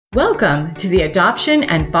Welcome to the Adoption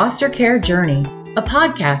and Foster Care Journey, a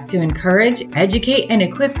podcast to encourage, educate, and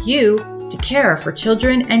equip you to care for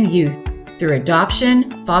children and youth through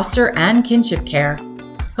adoption, foster, and kinship care.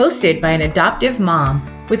 Hosted by an adoptive mom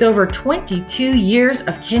with over 22 years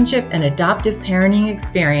of kinship and adoptive parenting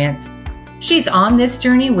experience. She's on this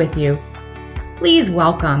journey with you. Please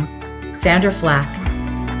welcome Sandra Flack.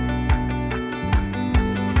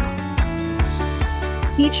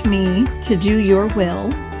 Teach me to do your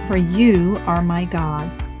will, for you are my God.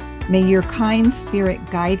 May your kind spirit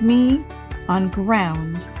guide me on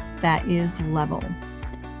ground that is level.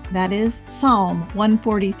 That is Psalm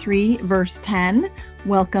 143, verse 10.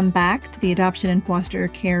 Welcome back to the Adoption and Foster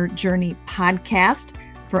Care Journey podcast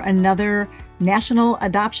for another National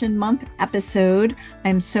Adoption Month episode.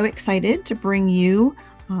 I'm so excited to bring you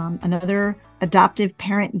another adoptive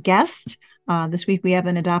parent guest. This week we have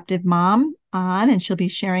an adoptive mom on, and she'll be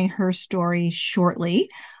sharing her story shortly.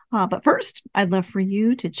 But first, I'd love for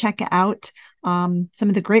you to check out some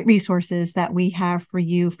of the great resources that we have for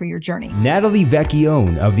you for your journey. Natalie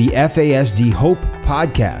Vecchione of the FASD Hope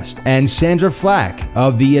podcast and Sandra Flack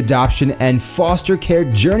of the Adoption and Foster Care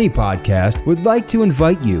Journey podcast would like to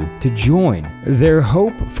invite you to join their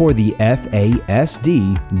Hope for the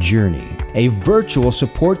FASD Journey, a virtual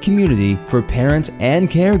support community for parents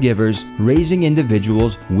and caregivers raising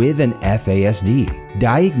individuals with an FASD,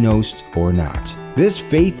 diagnosed or not. This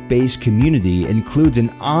faith-based community includes an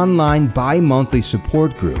online bi-monthly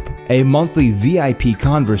support group, a monthly VIP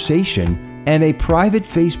conversation, and a private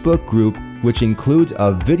Facebook group which includes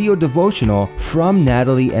a video devotional from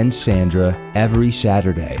Natalie and Sandra every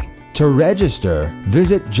Saturday. To register,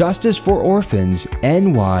 visit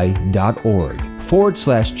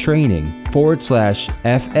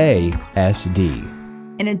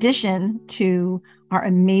justicefororphans.org/training/FASD. In addition to our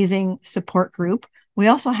amazing support group, we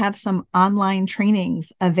also have some online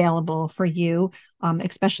trainings available for you,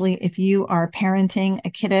 especially if you are parenting a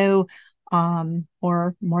kiddo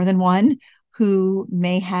or more than one who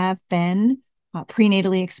may have been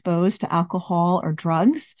prenatally exposed to alcohol or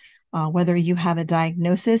drugs, whether you have a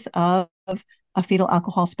diagnosis of a fetal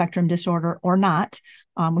alcohol spectrum disorder or not.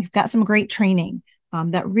 We've got some great training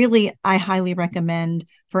that really I highly recommend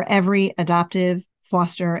for every adoptive,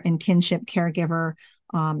 foster, and kinship caregiver.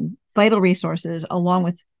 Vital resources along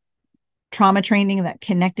with trauma training, that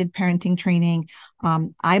connected parenting training.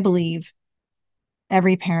 I believe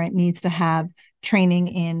every parent needs to have training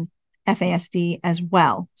in FASD as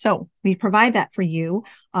well. So we provide that for you.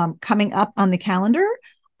 Coming up on the calendar,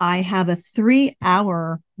 I have a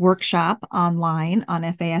 3-hour workshop online on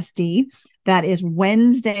FASD. That is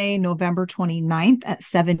Wednesday, November 29th at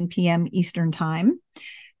 7 p.m. Eastern Time.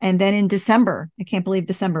 And then in December, I can't believe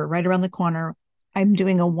December, right around the corner, I'm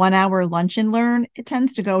doing a 1-hour lunch and learn. It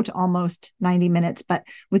tends to go to almost 90 minutes, but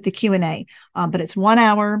with the Q&A. But it's 1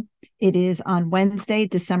 hour. It is on Wednesday,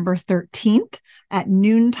 December 13th at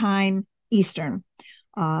noontime Eastern.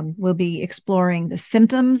 We'll be exploring the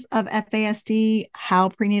symptoms of FASD, how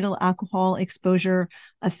prenatal alcohol exposure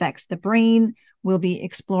affects the brain. We'll be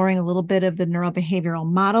exploring a little bit of the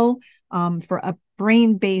neurobehavioral model for a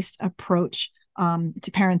brain-based approach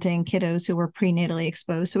to parenting kiddos who were prenatally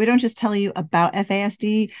exposed. So we don't just tell you about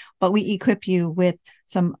FASD, but we equip you with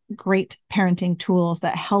some great parenting tools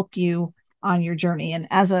that help you on your journey. And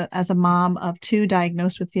as a mom of 2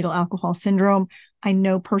 diagnosed with fetal alcohol syndrome, I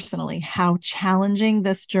know personally how challenging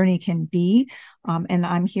this journey can be. And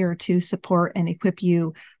I'm here to support and equip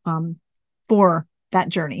you for that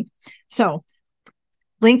journey. So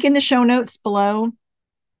link in the show notes below.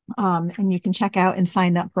 And you can check out and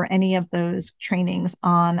sign up for any of those trainings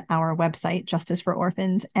on our website,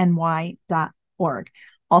 justicefororphansny.org.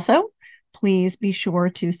 Also, please be sure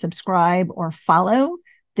to subscribe or follow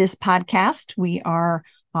this podcast. We are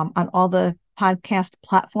on all the podcast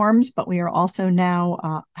platforms, but we are also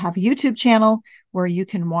now have a YouTube channel where you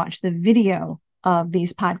can watch the video of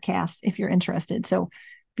these podcasts if you're interested. So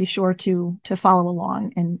be sure to follow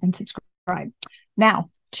along and subscribe. Now,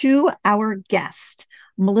 to our guest.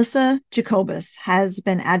 Melissa Jacobus has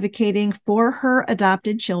been advocating for her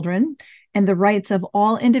adopted children and the rights of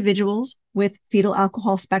all individuals with fetal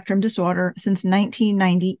alcohol spectrum disorder since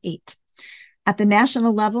 1998. At the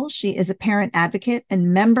national level, she is a parent advocate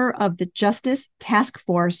and member of the Justice Task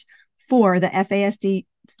Force for the FASD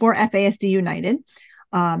United.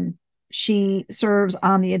 She serves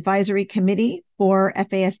on the advisory committee for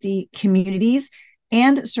FASD communities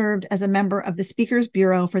and served as a member of the Speakers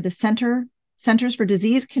Bureau for the Centers for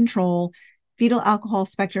Disease Control, Fetal Alcohol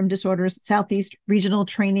Spectrum Disorders Southeast Regional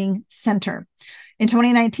Training Center. In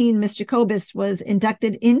 2019, Ms. Jacobus was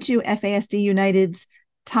inducted into FASD United's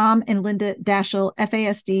Tom and Linda Daschle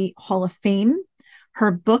FASD Hall of Fame.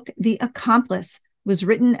 Her book, The Accomplice, was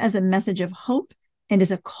written as a message of hope and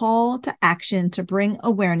is a call to action to bring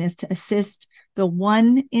awareness to assist the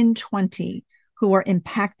 1 in 20 who are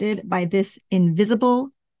impacted by this invisible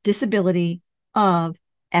disability of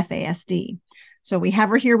FASD. So we have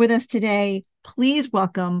her here with us today. Please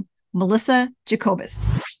welcome Melissa Jacobus.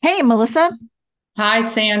 Hey, Melissa. Hi,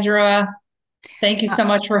 Sandra. Thank you so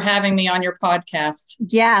much for having me on your podcast.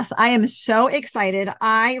 Yes, I am so excited.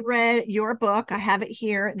 I read your book. I have it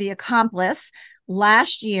here, The Accomplice,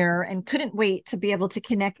 last year, and couldn't wait to be able to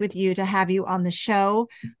connect with you, to have you on the show.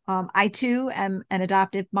 I too am an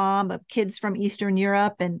adoptive mom of kids from Eastern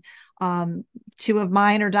Europe, and two of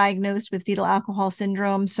mine are diagnosed with fetal alcohol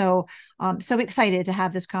syndrome. So so excited to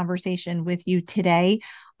have this conversation with you today.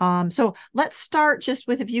 So let's start just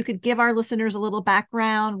with, if you could give our listeners a little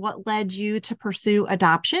background, what led you to pursue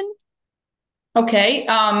adoption? Okay.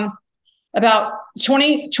 About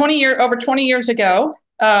over 20 years ago,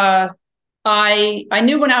 I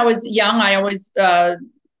knew when I was young, I always thought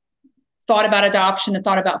about adoption and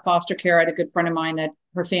thought about foster care. I had a good friend of mine that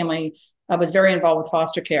her family was very involved with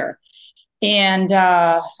foster care. And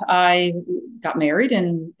I got married,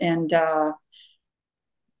 and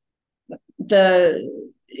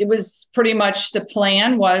it was pretty much, the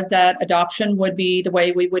plan was that adoption would be the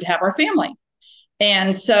way we would have our family.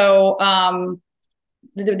 And so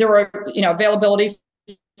there were, availability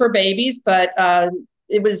for babies, but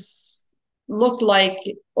it looked like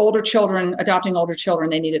adopting older children,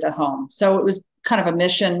 they needed a home. So it was kind of a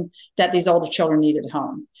mission that these older children needed a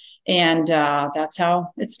home. And that's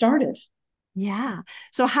how it started. Yeah.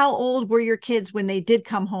 So how old were your kids when they did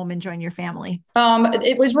come home and join your family?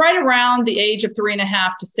 It was right around the age of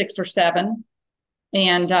 3.5 to 6 or 7.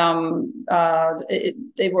 And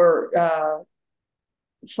they were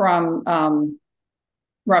from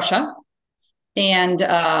Russia. And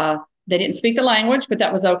they didn't speak the language, but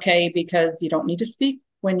that was okay, because you don't need to speak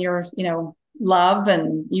when you're, love,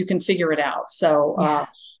 and you can figure it out. So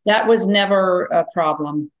that was never a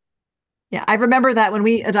problem. Yeah, I remember that when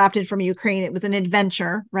we adopted from Ukraine, it was an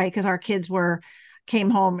adventure, right? Because our kids came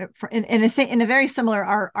home in a very similar,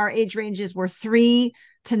 our age ranges were 3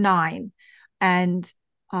 to 9. And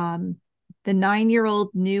the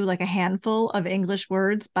 9-year-old knew like a handful of English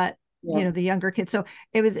words, but the younger kids. So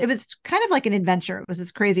it was kind of like an adventure. It was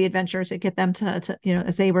this crazy adventure to get them to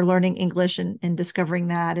as they were learning English and discovering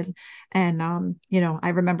that. And I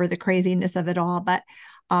remember the craziness of it all, but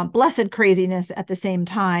blessed craziness at the same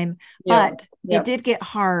time. But it did get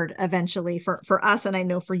hard eventually for us, and I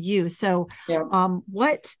know for you. So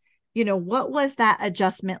what was that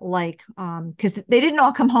adjustment like? Because they didn't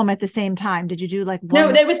all come home at the same time. Did you do like one?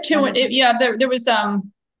 No, there was two.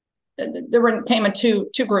 There was came in two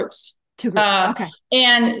groups. Two groups. Okay.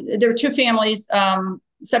 And there were two families,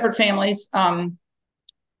 separate families.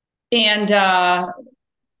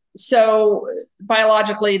 So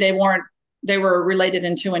biologically they were related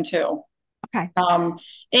in 2 and 2. Okay. And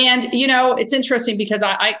it's interesting because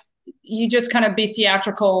you just kind of be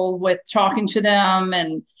theatrical with talking to them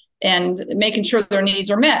and making sure their needs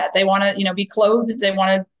are met. They want to, be clothed. They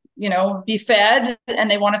want to, be fed, and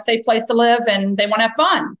they want a safe place to live, and they want to have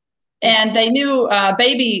fun. And they knew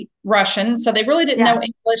baby Russian, so they really didn't know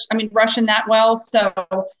Russian that well. So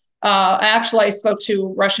actually, I spoke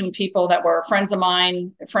to Russian people that were friends of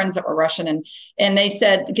mine, friends that were Russian, and they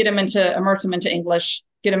said, immerse them into English,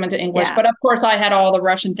 get them into English. Yeah. But of course, I had all the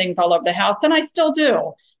Russian things all over the house, and I still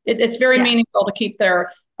do. It's very meaningful to keep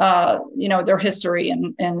their history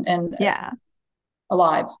and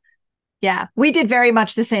alive. Yeah, we did very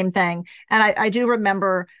much the same thing, and I do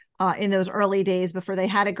remember. In those early days before they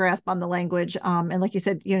had a grasp on the language. And like you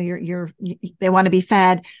said, they want to be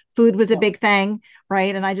fed. Food was a big thing,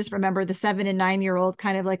 right? And I just remember the 7 and 9-year-old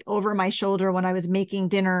kind of like over my shoulder when I was making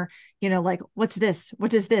dinner, like, what's this?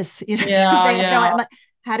 What is this? I'm like,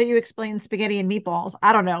 how do you explain spaghetti and meatballs?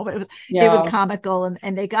 I don't know, but it was comical,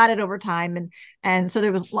 and they got it over time. And so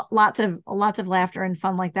there was lots of laughter and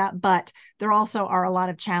fun like that. But there also are a lot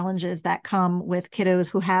of challenges that come with kiddos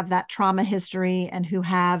who have that trauma history and who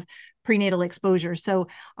have prenatal exposure. So,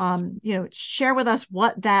 share with us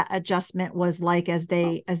what that adjustment was like as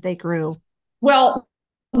they grew. Well,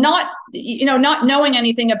 not knowing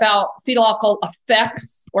anything about fetal alcohol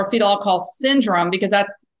effects or fetal alcohol syndrome, because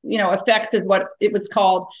that's, effect is what it was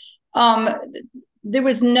called. There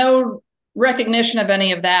was no recognition of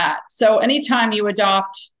any of that. So anytime you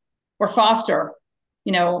adopt or foster,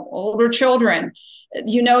 older children,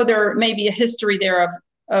 there may be a history there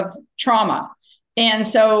of trauma. And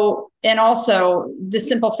so, and also the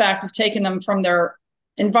simple fact of taking them from their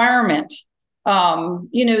environment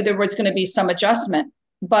you knew there was going to be some adjustment.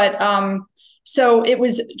 But so it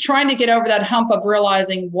was trying to get over that hump of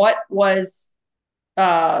realizing what was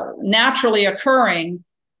naturally occurring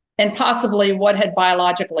and possibly what had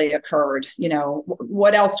biologically occurred.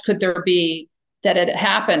 What else could there be that had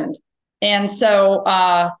happened? And so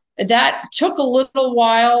that took a little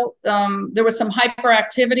while. There was some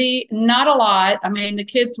hyperactivity, not a lot. I mean, the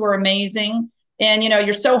kids were amazing. And,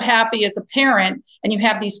 you're so happy as a parent, and you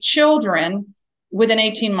have these children within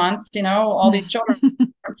 18 months, all these children,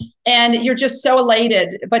 and you're just so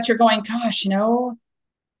elated, but you're going, gosh,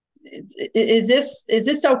 is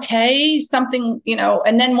this okay? Something,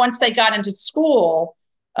 and then once they got into school,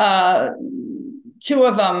 two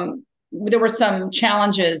of them, there were some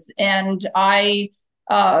challenges, and I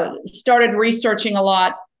started researching a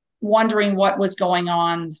lot, wondering what was going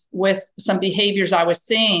on with some behaviors I was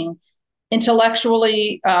seeing.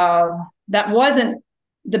 Intellectually, that wasn't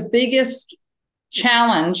the biggest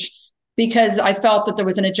challenge, because I felt that there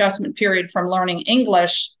was an adjustment period from learning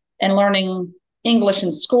English and learning English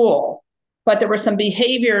in school. But there were some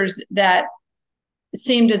behaviors that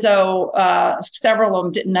seemed as though several of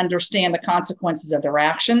them didn't understand the consequences of their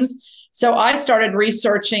actions. So I started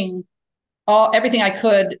researching everything I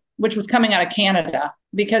could, which was coming out of Canada,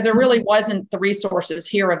 because there really wasn't the resources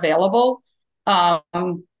here available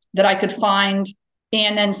that I could find.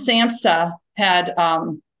 And then SAMHSA had,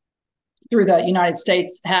 through the United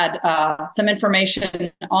States, had some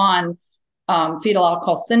information on fetal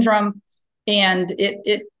alcohol syndrome. And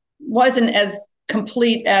it wasn't as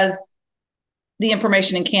complete as the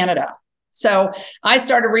information in Canada. So I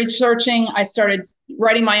started researching. I started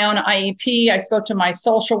writing my own IEP. I spoke to my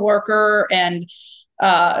social worker and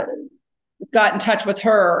got in touch with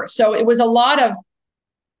her. So it was a lot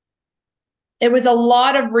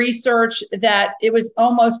of research that it was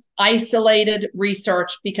almost isolated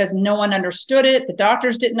research, because no one understood it. The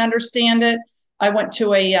doctors didn't understand it. I went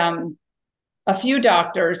to a few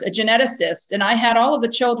doctors, a geneticist, and I had all of the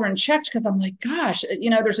children checked, because I'm like, gosh,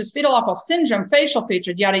 there's this fetal alcohol syndrome, facial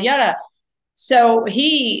features, yada, yada. So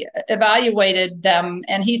he evaluated them,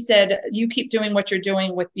 and he said, you keep doing what you're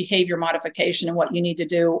doing with behavior modification and what you need to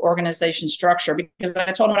do, organization structure, because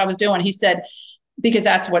I told him what I was doing. He said, because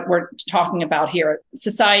that's what we're talking about here.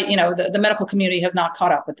 Society, the medical community has not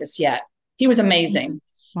caught up with this yet. He was amazing.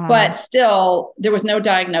 Wow. But still, there was no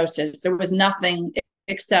diagnosis. There was nothing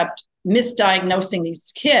except misdiagnosing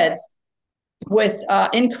these kids with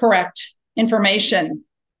incorrect information.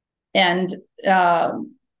 And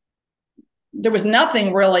there was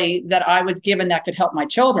nothing really that I was given that could help my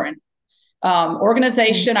children.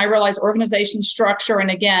 Organization, I realized organization structure.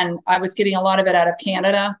 And again, I was getting a lot of it out of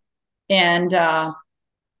Canada and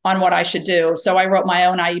on what I should do. So I wrote my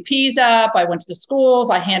own IEPs up. I went to the schools.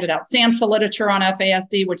 I handed out SAMHSA literature on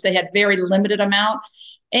FASD, which they had very limited amount.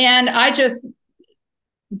 And I just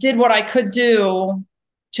did what I could do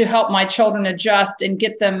to help my children adjust and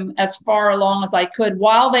get them as far along as I could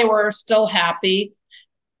while they were still happy.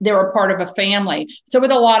 They were part of a family. So with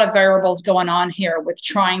a lot of variables going on here with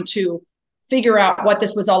trying to figure out what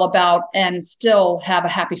this was all about and still have a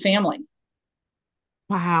happy family.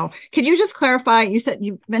 Wow. Could you just clarify?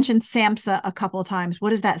 You mentioned SAMHSA a couple of times. What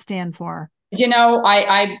does that stand for? It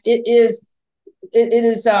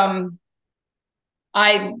is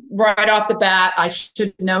I right off the bat, I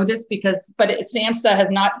should know this but SAMHSA has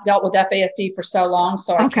not dealt with FASD for so long,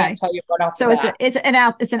 so I can't tell you right off the bat. So it's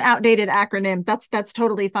an outdated acronym. That's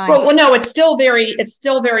totally fine. Well, no, it's still very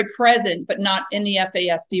present, but not in the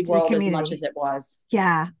FASD world as much as it was.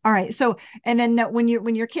 Yeah. All right. So, and then when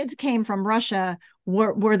your kids came from Russia,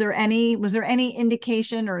 was there any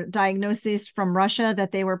indication or diagnosis from Russia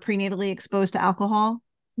that they were prenatally exposed to alcohol?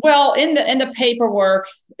 Well, in the paperwork,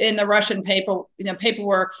 in the Russian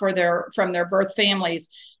paperwork from their birth families,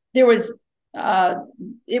 there was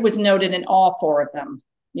it was noted in all four of them.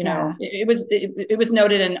 It was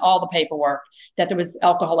noted in all the paperwork that there was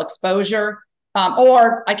alcohol exposure,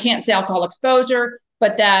 or I can't say alcohol exposure,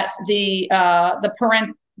 but that the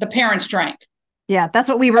parents drank. Yeah, that's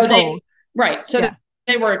what we were told. Right. So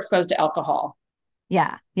they were exposed to alcohol.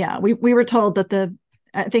 Yeah. Yeah. We were told that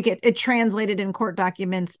I think it translated in court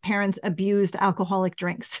documents, parents abused alcoholic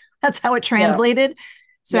drinks. That's how it translated. Yeah.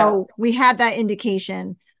 So we had that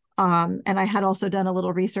indication. And I had also done a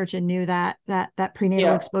little research and knew that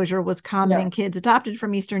prenatal exposure was common in kids adopted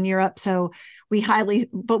from Eastern Europe. So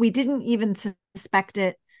but we didn't even suspect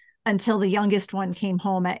it until the youngest one came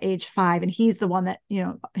home at age 5. And he's the one that,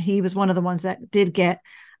 he was one of the ones that did get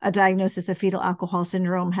a diagnosis of fetal alcohol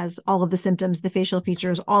syndrome, has all of the symptoms, the facial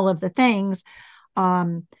features, all of the things.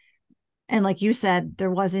 And like you said,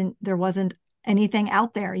 there wasn't anything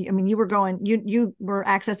out there. I mean, you were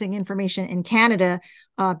accessing information in Canada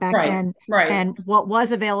back then, right. and what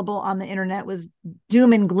was available on the internet was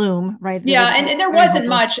doom and gloom, right? Yeah, and there wasn't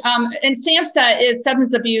much. And SAMHSA is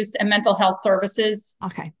Substance Abuse and Mental Health Services.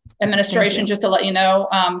 Okay. Administration, just to let you know.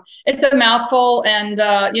 It's a mouthful, and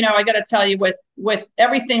I got to tell you, with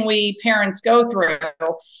everything we parents go through,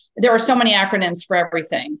 there are so many acronyms for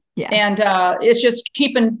everything. Yes. And it's just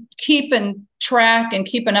keeping track and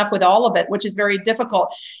keeping up with all of it, which is very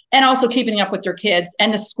difficult, and also keeping up with your kids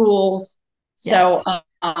and the schools. So,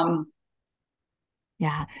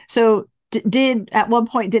 yeah. So did at one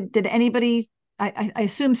point did anybody? I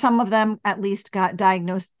assume some of them at least got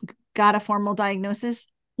a formal diagnosis.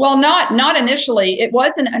 Well, not initially. It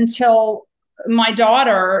wasn't until my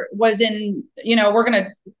daughter was in, we're going to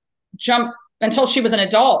jump until she was an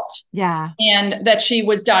adult. Yeah. And that she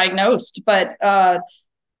was diagnosed. But I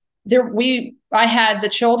had the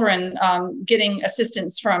children getting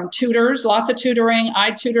assistance from tutors, lots of tutoring. I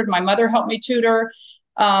tutored, my mother helped me tutor.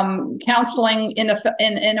 Counseling in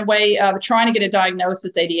a way of trying to get a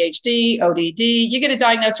diagnosis, ADHD, ODD. You get a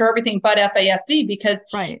diagnosis for everything but FASD because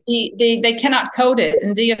they cannot code it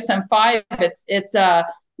in DSM-5. It's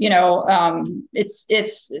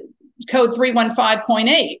code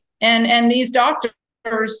 315.8, and these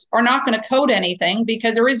doctors are not going to code anything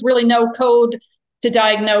because there is really no code to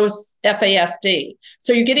diagnose FASD.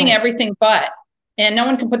 So you're getting everything but. And no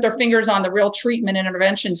one can put their fingers on the real treatment and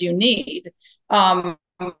interventions you need for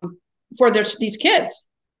these kids.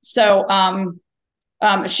 So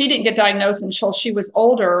she didn't get diagnosed until she was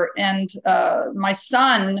older. And my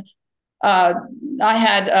son, I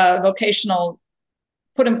had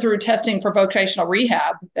put him through testing for vocational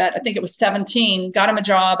rehab at, I think it was 17, got him a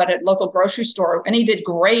job at a local grocery store, and he did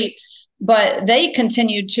great. But they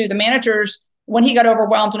continued the managers, when he got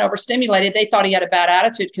overwhelmed and overstimulated, they thought he had a bad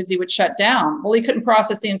attitude because he would shut down. Well, he couldn't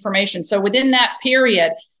process the information. So within that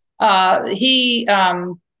period,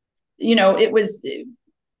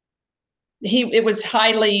 it was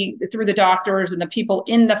highly through the doctors and the people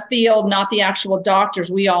in the field, not the actual doctors.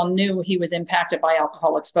 We all knew he was impacted by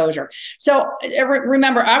alcohol exposure. So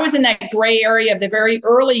remember, I was in that gray area of the very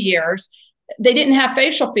early years. They didn't have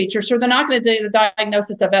facial features, so they're not going to do the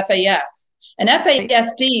diagnosis of FAS. And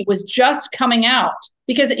FASD was just coming out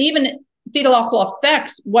because even fetal alcohol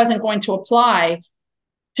effects wasn't going to apply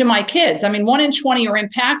to my kids. I mean, 1 in 20 are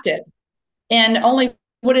impacted, and only,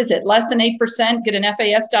 less than 8% get an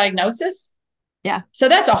FAS diagnosis? Yeah. So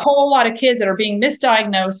that's a whole lot of kids that are being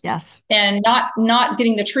misdiagnosed and not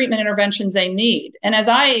getting the treatment interventions they need. And as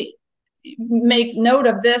I make note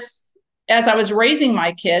of this, as I was raising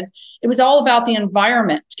my kids, it was all about the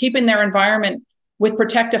environment, keeping their environment with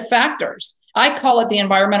protective factors. I call it the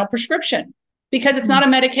environmental prescription because it's not a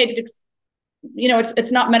medicated,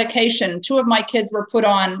 it's not medication. 2 of my kids were put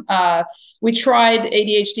on, we tried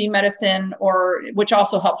ADHD medicine, which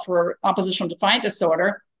also helps for oppositional defiant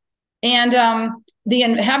disorder. And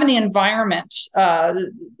having the environment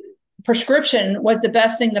prescription was the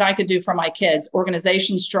best thing that I could do for my kids.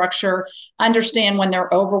 Organization, structure, understand when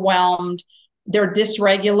they're overwhelmed, they're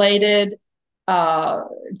dysregulated,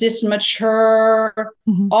 dismature,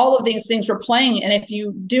 all of these things were playing. And if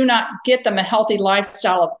you do not get them a healthy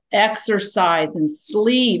lifestyle of exercise and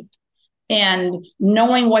sleep and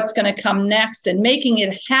knowing what's going to come next and making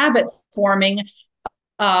it habit forming,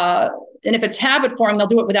 and if it's habit forming, they'll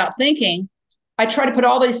do it without thinking. I try to put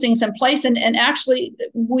all these things in place. And actually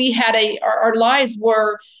we had our lives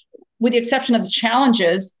were, with the exception of the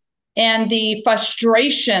challenges and the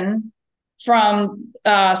frustration from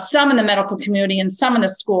some in the medical community and some in the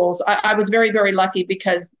schools. I was very, very lucky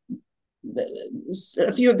because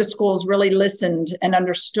a few of the schools really listened and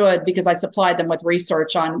understood because I supplied them with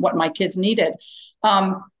research on what my kids needed.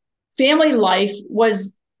 Family life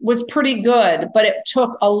was pretty good, but it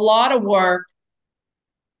took a lot of work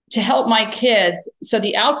to help my kids. So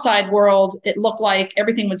the outside world, it looked like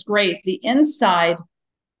everything was great. The inside,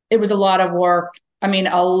 it was a lot of work. I mean,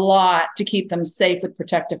 a lot to keep them safe with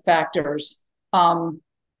protective factors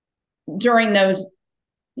during those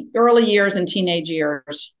early years and teenage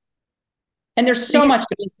years. And there's so much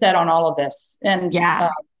to be said on all of this. And you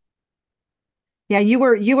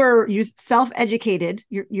self-educated.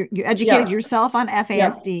 You educated yourself on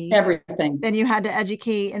FASD. Everything. Then you had to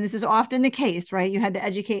educate, and this is often the case, right? You had to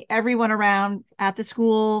educate everyone around at the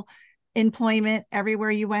school, employment,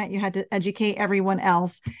 everywhere you went. You had to educate everyone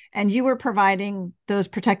else, and you were providing those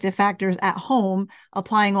protective factors at home,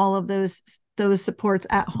 applying all of those supports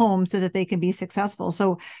at home so that they can be successful.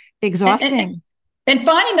 So exhausting. And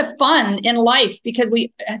finding the fun in life, because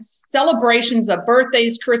we celebrations of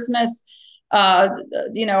birthdays, Christmas,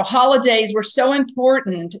 holidays were so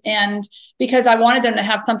important, and because I wanted them to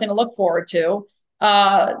have something to look forward to,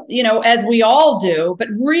 as we all do, but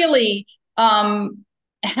really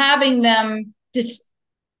having them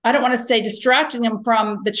I don't want to say distracting them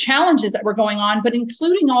from the challenges that were going on, but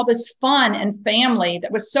including all this fun and family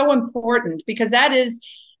that was so important, because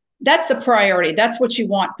that's the priority. That's what you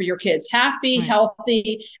want for your kids: happy, right,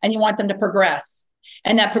 healthy, and you want them to progress.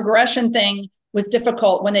 And that progression thing was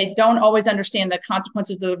difficult when they don't always understand the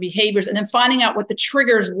consequences of their behaviors, and then finding out what the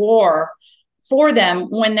triggers were for them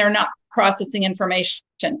when they're not processing information.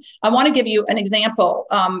 I want to give you an example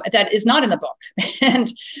that is not in the book.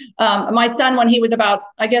 And my son, when he was about,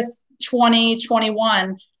 I guess, 20,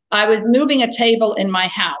 21, I was moving a table in my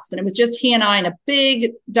house, and it was just he and I in a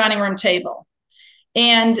big dining room table.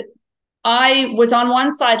 And I was on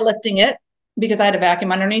one side lifting it because I had a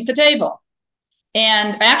vacuum underneath the table.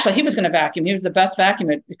 And actually, he was going to vacuum. He was the best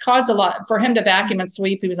vacuum. It caused a lot for him to vacuum and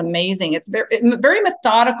sweep. He was amazing. It's very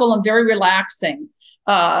methodical and very relaxing.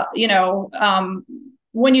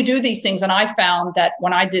 When you do these things, and I found that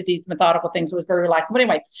when I did these methodical things, it was very relaxing. But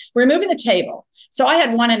anyway, we're moving the table. So I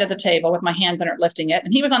had one end of the table with my hands under it, lifting it,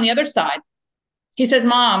 and he was on the other side. He says,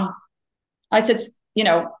 "Mom," I said,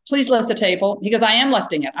 "please lift the table." He goes, "I am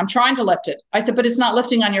lifting it. I'm trying to lift it." I said, "But it's not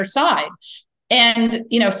lifting on your side." And,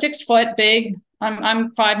 6 foot big,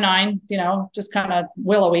 I'm 5'9", just kind of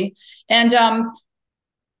willowy. And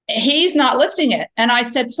he's not lifting it. And I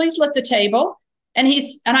said, "Please lift the table." And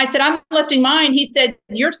I said, "I'm lifting mine." He said,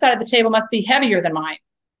 "Your side of the table must be heavier than mine."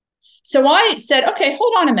 So I said, "Okay,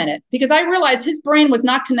 hold on a minute," because I realized his brain was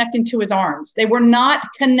not connecting to his arms. They were not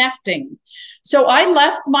connecting. So I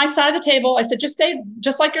left my side of the table. I said, "Just stay,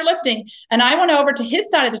 just like you're lifting." And I went over to his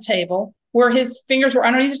side of the table where his fingers were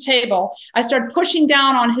underneath the table. I started pushing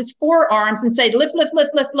down on his forearms and say, "Lift, lift,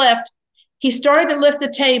 lift, lift, lift." He started to lift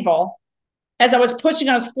the table as I was pushing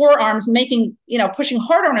on his forearms, pushing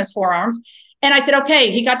harder on his forearms. And I said,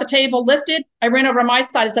 "Okay," he got the table lifted. I ran over to my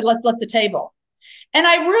side and said, "Let's lift the table." And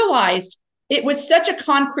I realized it was such a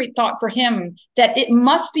concrete thought for him that it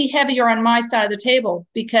must be heavier on my side of the table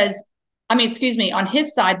on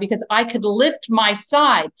his side, because I could lift my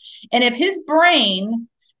side. And if his brain,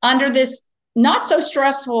 under this not so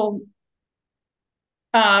stressful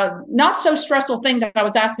thing that I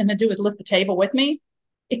was asking him to do, is lift the table with me,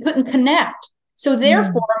 it couldn't connect. So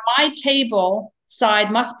therefore, my table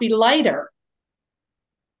side must be lighter.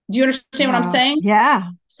 Do you understand what I'm saying? Yeah.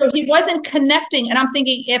 So he wasn't connecting. And I'm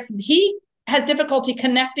thinking, if he has difficulty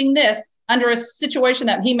connecting this under a situation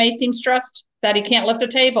that he may seem stressed, that he can't lift a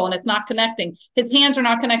table and it's not connecting, his hands are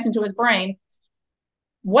not connecting to his brain.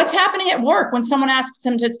 What's happening at work when someone asks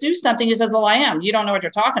him to do something? He says, "Well, I am. You don't know what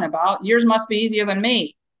you're talking about. Yours must be easier than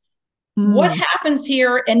me." What happens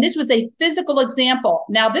here? And this was a physical example.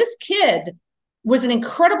 Now, this kid was an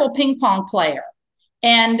incredible ping pong player,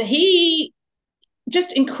 and he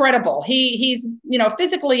just incredible. He's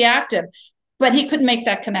physically active, but he couldn't make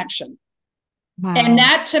that connection. Wow. And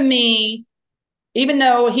that, to me, even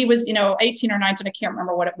though he was 18 or 19, I can't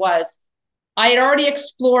remember what it was, I had already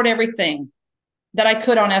explored everything that I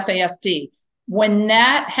could on FASD. When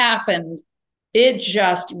that happened, it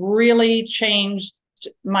just really changed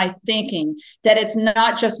my thinking, that it's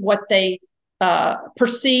not just what they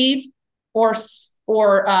perceive or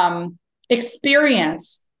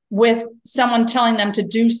experience with someone telling them to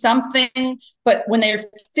do something, but when they're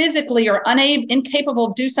physically or incapable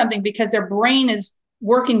of do something because their brain is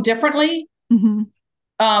working differently. Mm-hmm.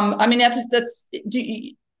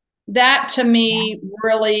 That to me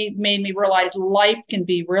really made me realize life can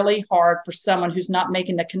be really hard for someone who's not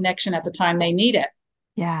making the connection at the time they need it.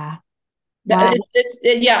 Yeah. Wow.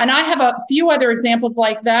 And I have a few other examples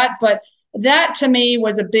like that, but that to me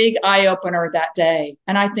was a big eye-opener that day.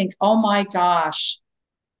 And I think, oh my gosh,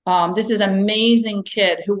 this is an amazing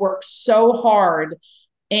kid who worked so hard,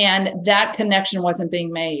 and that connection wasn't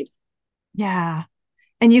being made. Yeah.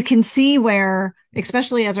 And you can see where,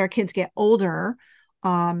 especially as our kids get older,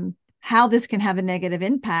 how this can have a negative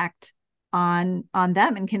impact on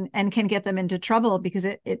them and can get them into trouble, because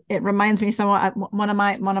it reminds me somewhat.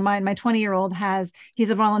 My 20-year-old he's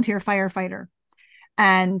a volunteer firefighter,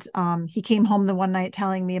 and he came home the one night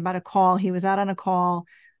telling me about a call. He was out on a call.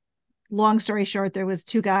 Long story short, there was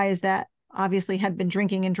 2 guys that obviously had been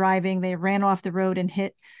drinking and driving. They ran off the road and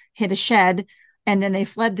hit a shed, and then they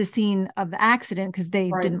fled the scene of the accident because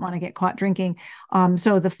they didn't want to get caught drinking.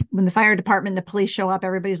 So when the fire department, the police show up,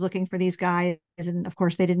 everybody's looking for these guys, and of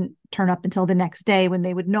course they didn't turn up until the next day, when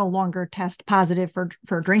they would no longer test positive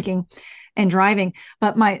for drinking and driving.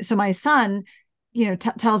 But my son,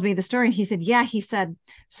 tells me the story. He said, "Yeah," he said,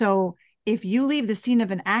 "so if you leave the scene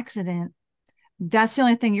of an accident that's the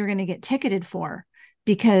only thing you're going to get ticketed for,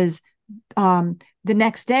 because the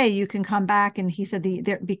next day you can come back. And he said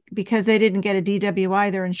because they didn't get a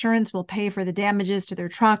DWI, their insurance will pay for the damages to their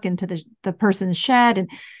truck and to the person's shed.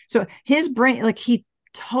 And so his brain, like, he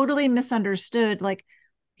totally misunderstood. Like,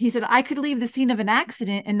 he said, I could leave the scene of an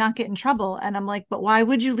accident and not get in trouble. And I'm like, but why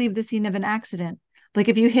would you leave the scene of an accident? Like,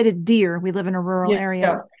 if you hit a deer, we live in a rural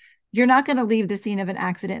area. You're not going to leave the scene of an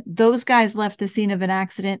accident. Those guys left the scene of an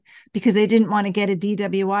accident because they didn't want to get a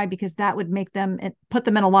DWI, because that would put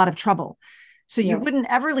them in a lot of trouble. So you wouldn't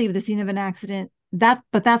ever leave the scene of an accident.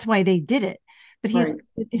 But that's why they did it. But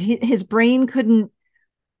his brain couldn't,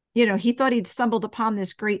 he thought he'd stumbled upon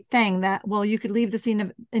this great thing that, well, you could leave the scene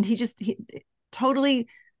of, and he totally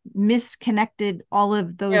misconnected all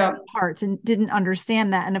of those parts and didn't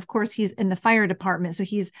understand that. And of course, he's in the fire department, so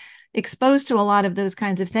he's exposed to a lot of those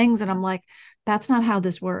kinds of things. And I'm like, that's not how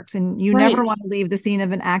this works. And you never want to leave the scene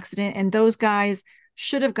of an accident. And those guys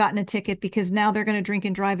should have gotten a ticket, because now they're going to drink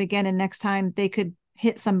and drive again. And next time they could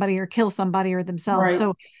hit somebody or kill somebody or themselves.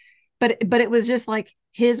 So, but it was just like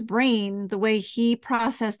his brain, the way he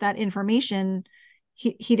processed that information,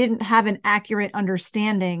 he didn't have an accurate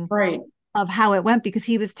understanding of how it went, because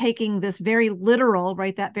he was taking this very literal,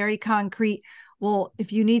 that very concrete. Well,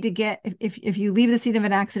 if you need to if you leave the scene of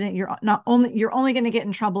an accident, you're only going to get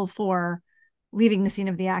in trouble for leaving the scene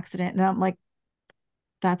of the accident. And I'm like,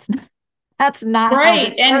 that's not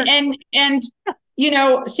right. And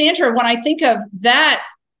Sandra, when I think of that,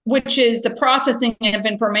 which is the processing of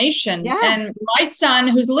information, and my son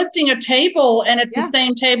who's lifting a table and it's the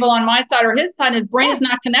same table on my side or his side, his brain is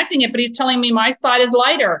not connecting it, but he's telling me my side is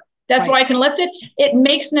lighter. That's why I can lift it. It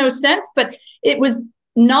makes no sense, but it was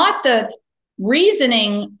not the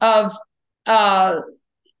reasoning of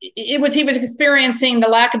he was experiencing the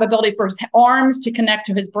lack of ability for his arms to connect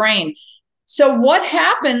to his brain. So what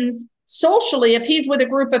happens socially if he's with a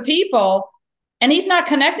group of people and he's not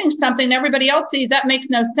connecting something everybody else sees? That makes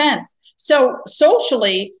no sense. So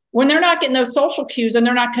socially, when they're not getting those social cues and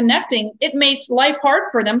they're not connecting, it makes life hard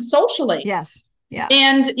for them socially. Yes. Yeah.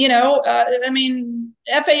 And,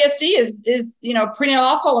 FASD is prenatal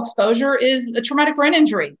alcohol exposure is a traumatic brain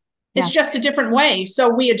injury. It's just a different way. So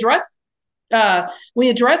we address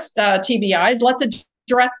TBIs. Let's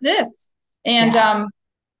address this. And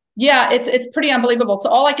it's pretty unbelievable. So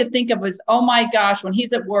all I could think of was, oh my gosh, when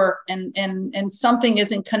he's at work and something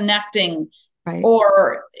isn't connecting,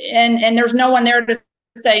 and there's no one there to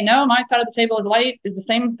say, no, my side of the table is the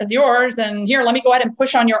same as yours. And here, let me go ahead and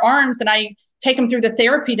push on your arms. And I take them through the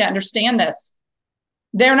therapy to understand this.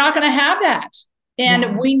 They're not going to have that.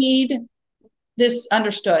 And we need this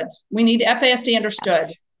understood. We need FASD understood.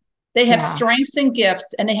 Yes. They have strengths and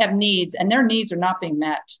gifts, and they have needs, and their needs are not being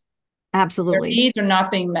met. Absolutely. Their needs are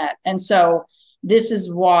not being met. And so this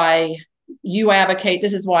is why you advocate.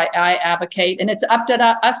 This is why I advocate. And it's up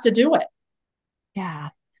to us to do it. Yeah.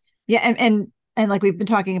 Yeah. And like we've been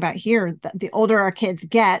talking about here, the older our kids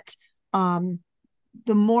get, the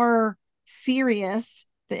more serious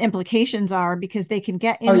the implications are, because they can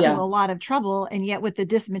get into a lot of trouble. And yet with the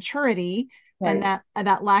dysmaturity and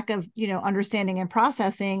that lack of, understanding and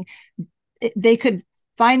processing, they could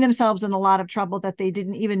find themselves in a lot of trouble that they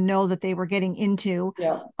didn't even know that they were getting into.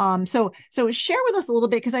 Yeah. So share with us a little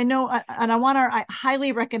bit, because I know, and I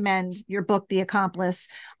highly recommend your book, The Accomplice.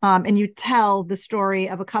 And you tell the story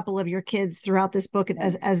of a couple of your kids throughout this book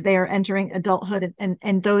as they are entering adulthood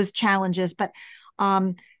and those challenges. But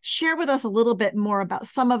share with us a little bit more about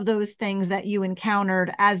some of those things that you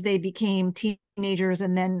encountered as they became teenagers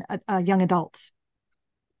and then young adults.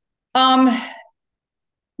 Similar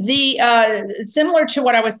to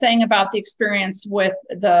what I was saying about the experience with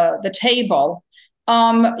the table,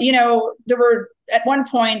 there were, at one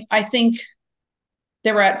point, I think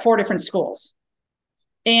they were at 4 different schools,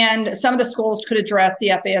 and some of the schools could address the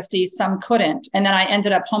FASD, some couldn't. And then I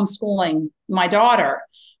ended up homeschooling my daughter.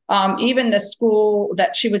 Even the school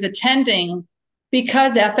that she was attending,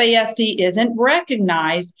 because FASD isn't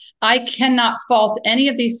recognized, I cannot fault any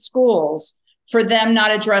of these schools for them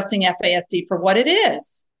not addressing FASD for what it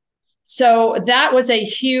is. So that was a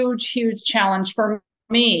huge, huge challenge for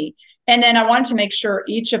me. And then I wanted to make sure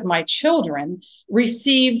each of my children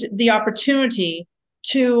received the opportunity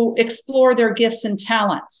to explore their gifts and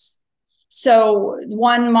talents. So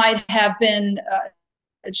one might have been,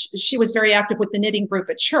 she was very active with the knitting group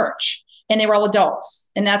at church, and they were all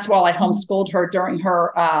adults. And that's while I homeschooled her during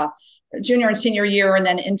her junior and senior year, and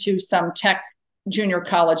then into some tech junior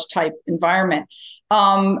college type environment.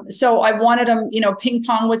 So I wanted them, ping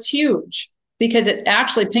pong was huge, because it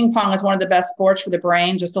actually, ping pong is one of the best sports for the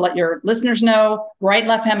brain. Just to let your listeners know, right and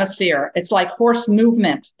left hemisphere. It's like horse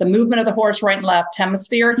movement, the movement of the horse, right and left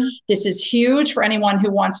hemisphere. Mm-hmm. This is huge for anyone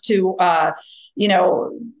who wants to,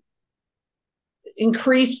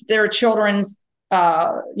 increase their children's,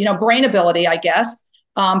 brain ability, I guess.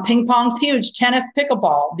 Ping pong, huge. Tennis,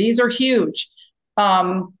 pickleball, these are huge.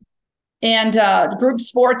 And group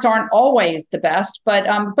sports aren't always the best, but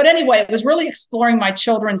anyway, it was really exploring my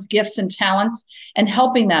children's gifts and talents and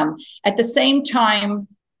helping them. At the same time,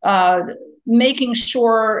 making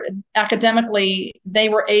sure academically they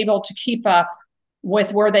were able to keep up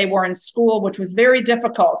with where they were in school, which was very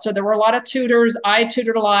difficult. So there were a lot of tutors. I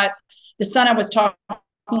tutored a lot. The son I was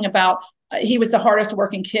talking about, he was the hardest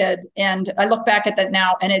working kid. And I look back at that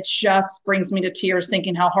now, and it just brings me to tears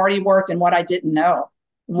thinking how hard he worked and what I didn't know.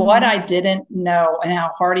 What I didn't know and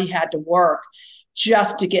how hard he had to work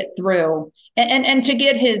just to get through and to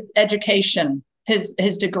get his education, his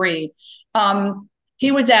degree.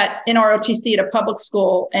 He was at NROTC at a public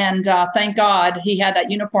school, and thank God he had that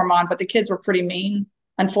uniform on, but the kids were pretty mean,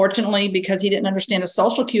 unfortunately, because he didn't understand the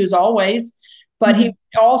social cues always. But he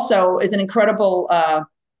also is an incredible,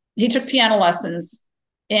 he took piano lessons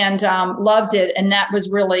and loved it. And that was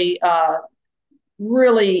really,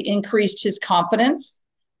 really increased his confidence.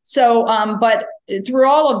 So, but through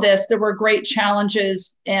all of this, there were great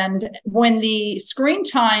challenges. And when the screen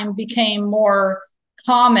time became more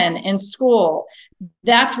common in school,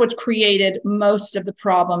 that's what created most of the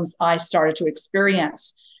problems I started to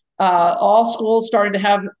experience. All schools started to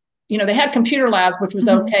have, they had computer labs, which was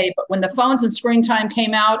okay. But when the phones and screen time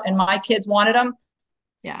came out and my kids wanted them,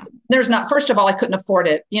 first of all, I couldn't afford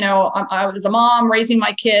it. I was a mom raising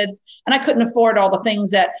my kids, and I couldn't afford all the things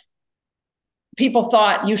that people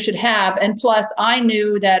thought you should have. And plus I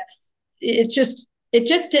knew that it just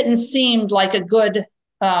didn't seem like a good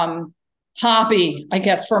hobby, I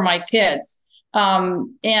guess, for my kids.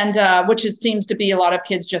 Which it seems to be a lot of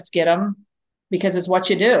kids just get them because it's what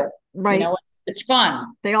you do. Right. It's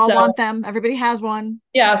fun. They all want them. Everybody has one.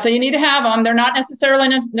 Yeah. So you need to have them. They're not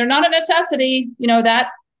a necessity, that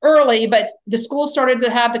early, but the school started to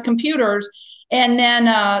have the computers. And then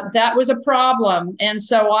that was a problem. And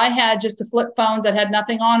so I had just the flip phones that had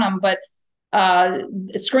nothing on them, but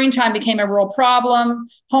screen time became a real problem.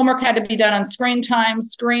 Homework had to be done on screen time,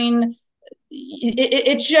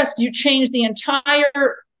 you changed the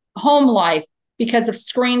entire home life because of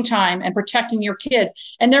screen time and protecting your kids.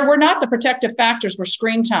 And there were not the protective factors for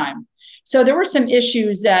screen time. So there were some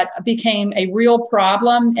issues that became a real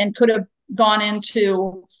problem and could have gone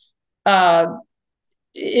into the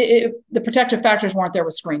protective factors weren't there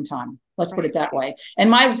with screen time. Let's put it that way. And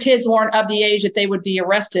my kids weren't of the age that they would be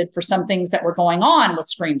arrested for some things that were going on with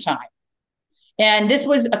screen time. And this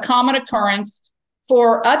was a common occurrence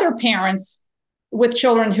for other parents with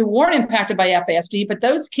children who weren't impacted by FASD, but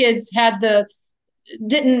those kids a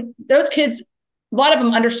lot of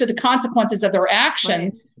them understood the consequences of their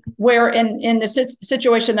actions, where in the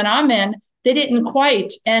situation that I'm in, they didn't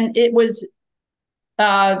quite. And it was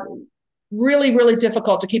really, really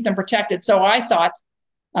difficult to keep them protected. So I thought,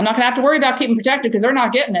 I'm not going to have to worry about keeping protected because they're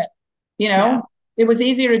not getting it. It was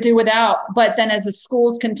easier to do without. But then as the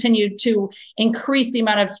schools continued to increase the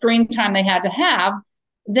amount of screen time they had to have,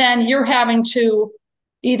 then you're having to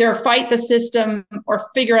either fight the system or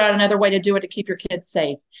figure out another way to do it to keep your kids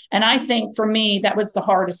safe. And I think for me, that was the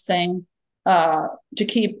hardest thing, to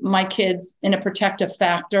keep my kids in a protective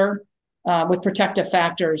factor, with protective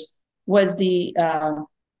factors, was the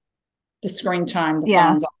screen time.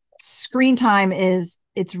 Phones. Screen time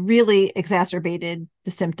it's really exacerbated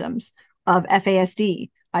the symptoms of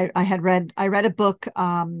FASD. I read a book.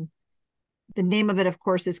 The name of it, of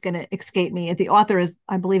course, is going to escape me. The author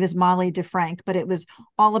I believe is Molly DeFrank, but it was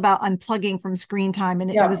all about unplugging from screen time.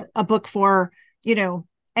 And it was a book for,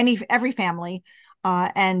 every family.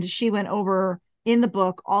 And she went over in the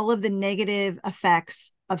book all of the negative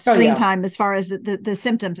effects of screen time, as far as the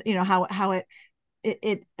symptoms, how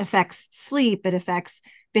it affects sleep, it affects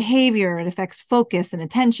behavior, it affects focus and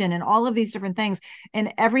attention and all of these different things.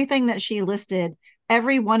 And everything that she listed,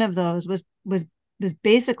 every one of those was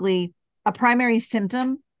basically a primary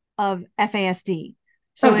symptom of FASD.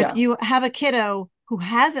 So if you have a kiddo who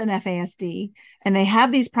has an FASD and they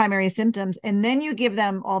have these primary symptoms, and then you give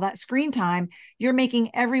them all that screen time, you're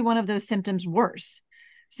making every one of those symptoms worse.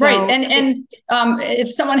 So, right. And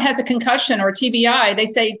if someone has a concussion or TBI, they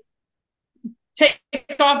say, take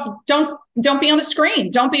off, don't be on the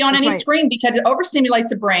screen. Don't be on any screen, because it overstimulates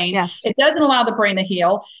the brain. Yes. It doesn't allow the brain to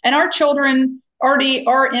heal. And our children, already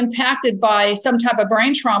are impacted by some type of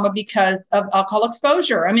brain trauma because of alcohol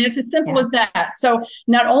exposure. I mean, it's as simple as that. So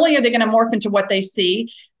not only are they going to morph into what they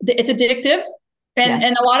see, it's addictive,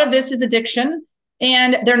 and a lot of this is addiction.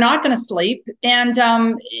 And they're not going to sleep, and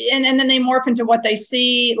then they morph into what they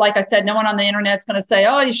see. Like I said, no one on the internet's going to say,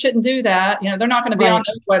 "Oh, you shouldn't do that." They're not going to be on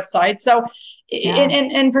those websites. So,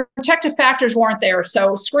 and protective factors weren't there.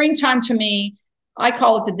 So, screen time to me, I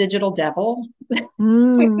call it the digital devil. Good one.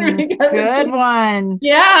 Yeah, good one.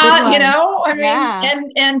 I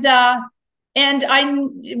mean, and I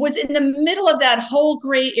was in the middle of that whole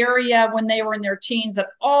gray area when they were in their teens, that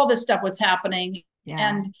all this stuff was happening,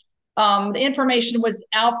 and the information was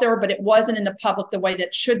out there, but it wasn't in the public the way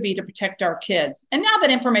that should be to protect our kids. And now that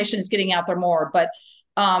information is getting out there more, but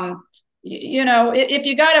if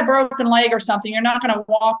you got a broken leg or something, you're not going to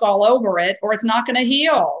walk all over it, or it's not going to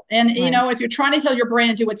heal. And if you're trying to heal your brain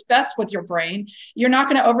and do what's best with your brain, you're not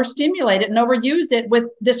going to overstimulate it and overuse it with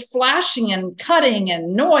this flashing and cutting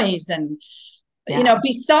and noise and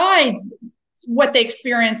besides what they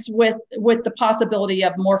experience with the possibility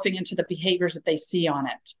of morphing into the behaviors that they see on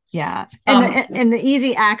it. Yeah. And the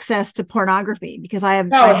easy access to pornography, because I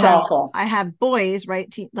have boys,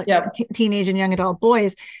 right? Teenage and young adult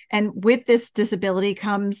boys. And with this disability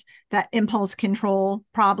comes that impulse control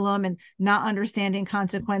problem and not understanding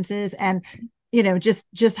consequences, and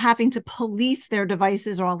just having to police their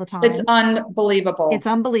devices all the time. It's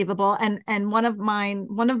unbelievable. And one of mine,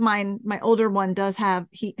 my older one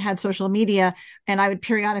he had social media, and I would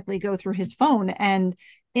periodically go through his phone, and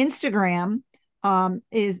Instagram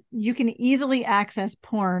is, you can easily access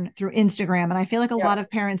porn through Instagram. And I feel like a lot of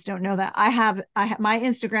parents don't know that. I have my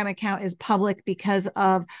Instagram account is public because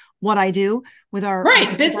of what I do with our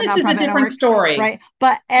business is a different story. Right.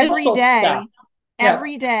 But every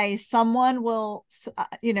day someone will,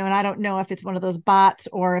 and I don't know if it's one of those bots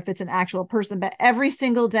or if it's an actual person, but every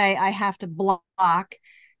single day I have to block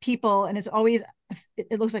people. And it's always,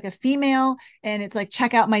 it looks like a female, and it's like,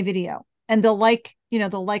 check out my video. And they'll like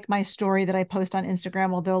my story that I post on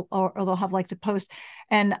Instagram, or they'll have liked a post.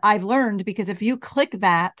 And I've learned, because if you click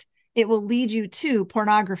that, it will lead you to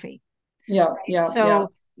pornography. Yeah.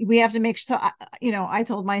 We have to make sure. So, I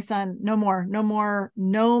told my son, no more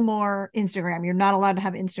Instagram. You're not allowed to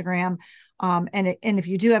have Instagram. And if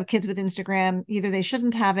you do have kids with Instagram, either they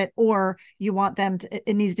shouldn't have it, or you want them to,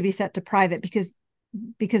 it needs to be set to private, because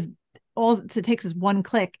all it takes is one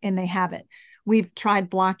click and they have it. We've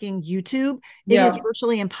tried blocking YouTube. It is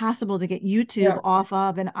virtually impossible to get YouTube off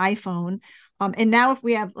of an iPhone. And now if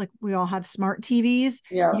we all have smart TVs,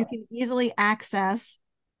 you can easily access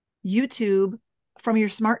YouTube from your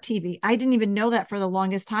smart TV. I didn't even know that for the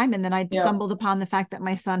longest time. And then I stumbled upon the fact that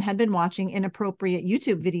my son had been watching inappropriate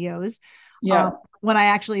YouTube videos. When I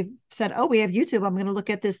actually said, "Oh, we have YouTube. I'm going to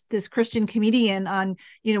look at this Christian comedian on,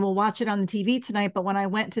 we'll watch it on the TV tonight." But when I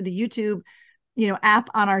went to the YouTube, app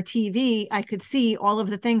on our TV, I could see all of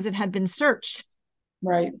the things that had been searched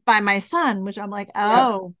by my son, which I'm like,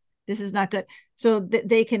 this is not good. So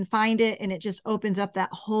they can find it, and it just opens up that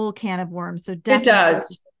whole can of worms. So definitely it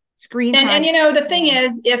does. Screen time. And the thing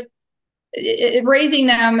is, if raising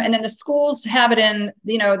them, and then the schools have it in,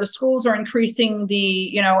 the schools are increasing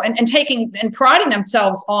the, and taking and priding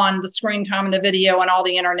themselves on the screen time and the video and all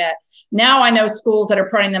the internet. Now I know schools that are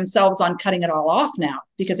priding themselves on cutting it all off now,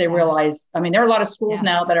 because they realize, I mean, there are a lot of schools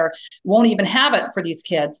now that won't even have it for these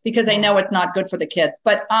kids, because they know it's not good for the kids.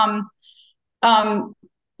 But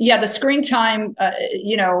the screen time,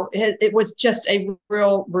 it was just a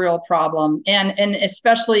real problem. And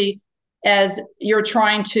especially as you're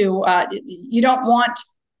trying to, you don't want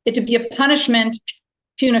it to be a punishment,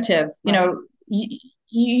 punitive,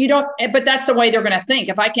 you don't, but that's the way they're going to think.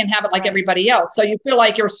 If I can't have it like everybody else. So you feel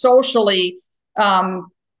like you're socially,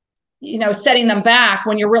 setting them back,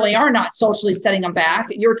 when you really are not socially setting them back.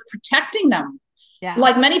 You're protecting them. Yeah.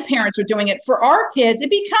 Like many parents are doing it. For our kids,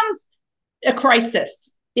 it becomes a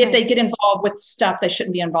crisis if they get involved with stuff they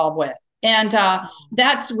shouldn't be involved with. And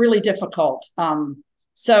that's really difficult.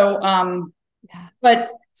 But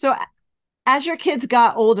so as your kids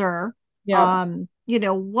got older,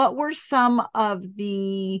 what were some of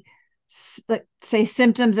the, say,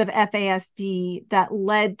 symptoms of FASD that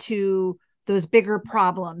led to those bigger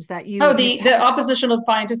problems that you? The oppositional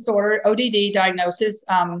defiant disorder, ODD diagnosis,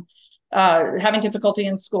 having difficulty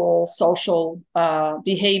in school, social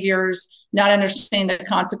behaviors, not understanding the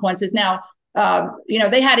consequences. Now,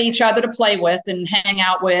 they had each other to play with and hang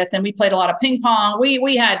out with, and we played a lot of ping pong.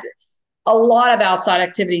 We had a lot of outside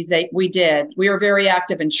activities that we did. We were very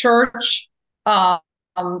active in church. There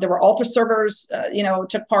were altar servers,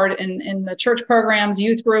 took part in the church programs,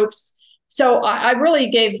 youth groups. So I really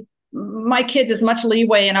gave my kids as much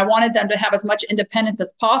leeway, and I wanted them to have as much independence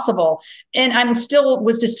as possible. And I'm still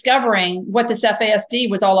was discovering what this FASD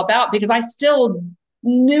was all about, because I still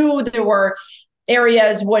knew there were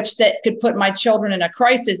areas which that could put my children in a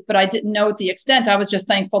crisis, but I didn't know the extent. I was just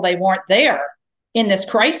thankful they weren't there in this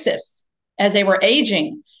crisis as they were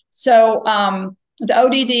aging. So the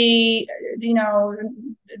ODD,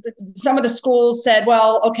 some of the schools said,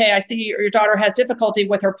 well, okay, I see your daughter has difficulty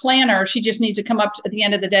with her planner. She just needs to come up at the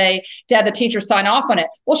end of the day to have the teacher sign off on it.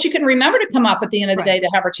 Well, she couldn't remember to come up at the end of the day to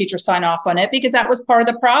have her teacher sign off on it, because that was part of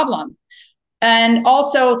the problem. And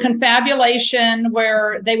also confabulation,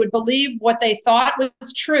 where they would believe what they thought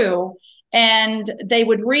was true, and they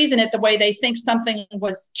would reason it the way they think something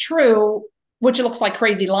was true, which looks like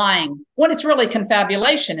crazy lying, when it's really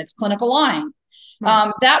confabulation. It's clinical lying.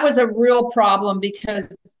 That was a real problem,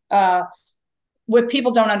 because what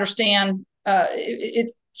people don't understand,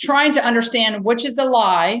 it's trying to understand which is a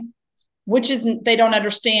lie, which is they don't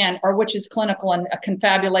understand, or which is clinical, and a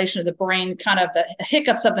confabulation of the brain, kind of the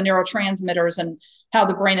hiccups of the neurotransmitters and how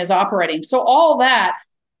the brain is operating. So all that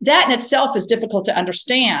in itself is difficult to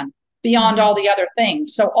understand beyond all the other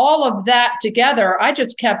things. So all of that together, I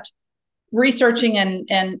just kept researching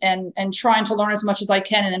and trying to learn as much as I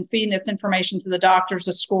can, and then feeding this information to the doctors,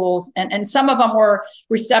 the schools, and some of them were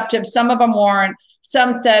receptive, some of them weren't.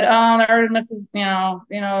 Some said, "Oh, there's Mrs.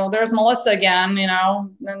 There's Melissa again,"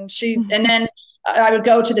 and then I would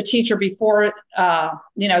go to the teacher before,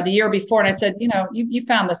 the year before, and I said, you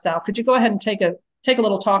found this out. Could you go ahead and take a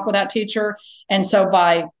little talk with that teacher? And so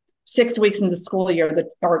by 6 weeks into the school year,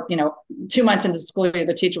 2 months into the school year,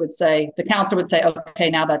 the counselor would say,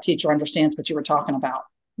 okay, now that teacher understands what you were talking about.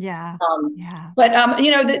 Yeah. But,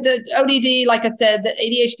 the ODD, like I said, the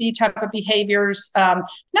ADHD type of behaviors, not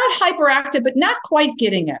hyperactive, but not quite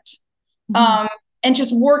getting it. And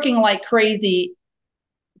just working like crazy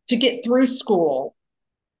to get through school.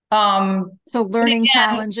 So learning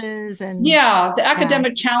challenges and the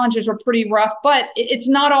academic challenges were pretty rough, but it's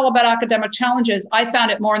not all about academic challenges. I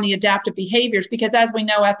found it more in the adaptive behaviors, because as we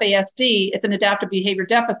know, FASD, it's an adaptive behavior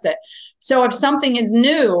deficit. So if something is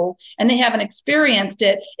new and they haven't experienced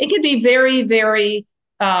it, it could be very, very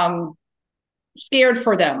scared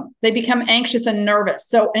for them. They become anxious and nervous.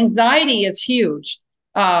 So anxiety is huge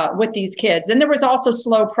with these kids. And there was also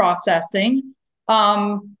slow processing.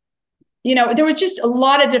 There was just a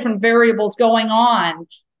lot of different variables going on,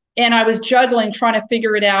 and I was juggling, trying to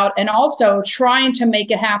figure it out, and also trying to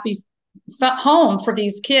make a happy home for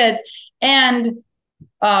these kids, and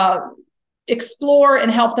explore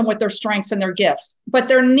and help them with their strengths and their gifts. But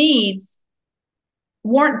their needs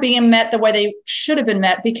weren't being met the way they should have been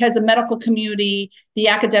met, because the medical community, the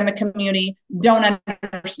academic community don't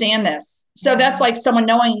understand this. So that's like someone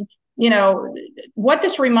knowing, what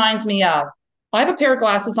this reminds me of. I have a pair of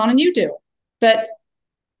glasses on and you do, but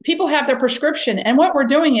people have their prescription. And what we're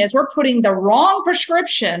doing is we're putting the wrong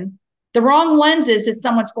prescription, the wrong lenses in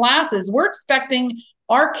someone's glasses. We're expecting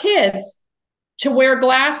our kids to wear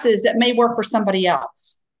glasses that may work for somebody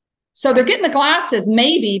else. So they're getting the glasses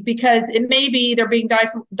maybe because it may be they're being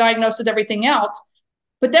diagnosed with everything else,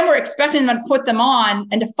 but then we're expecting them to put them on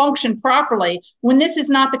and to function properly when this is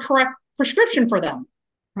not the correct prescription for them.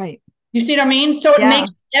 Right. You see what I mean? So it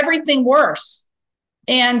makes everything worse.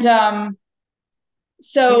 And that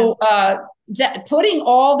putting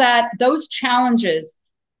all those challenges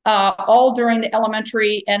all during the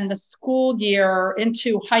elementary and the school year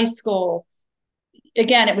into high school,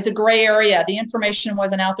 again, it was a gray area. The information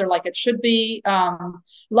wasn't out there like it should be.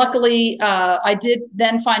 Luckily, I did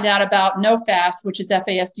then find out about NoFast, which is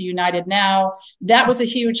FASD United now. That was a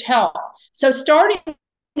huge help. So starting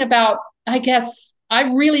about, I guess, I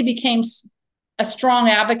really became a strong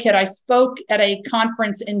advocate. I spoke at a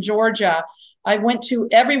conference in Georgia. I went to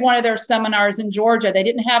every one of their seminars in Georgia. They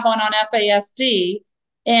didn't have one on FASD.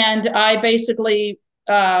 And I basically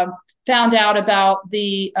found out about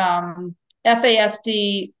the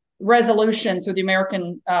FASD resolution through the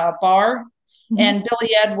American Bar. And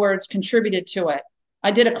Billy Edwards contributed to it.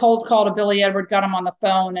 I did a cold call to Billy Edwards, got him on the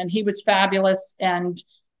phone, and he was fabulous. And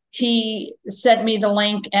he sent me the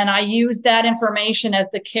link, and I used that information as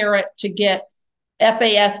the carrot to get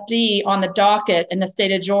FASD on the docket in the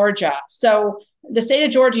state of Georgia. So the state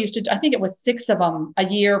of Georgia used to, I think it was 6 of them a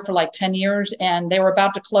year for like 10 years. And they were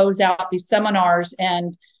about to close out these seminars,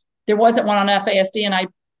 and there wasn't one on FASD. And I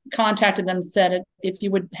contacted them and said, if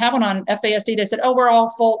you would have one on FASD, they said, oh, we're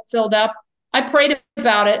all filled up. I prayed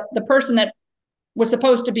about it. The person that was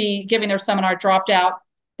supposed to be giving their seminar dropped out.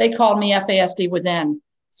 They called me FASD within.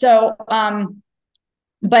 So,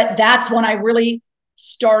 but that's when I really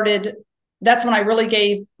started that's when I really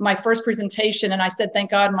gave my first presentation, and I said,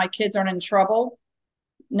 thank God my kids aren't in trouble.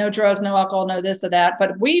 No drugs, no alcohol, no this or that.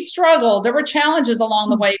 But we struggled. There were challenges along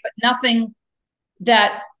the way, but nothing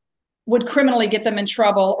that would criminally get them in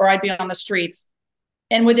trouble or I'd be on the streets.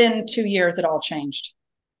 And within 2 years, it all changed.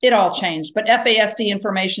 It all changed. But FASD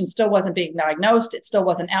information still wasn't being diagnosed. It still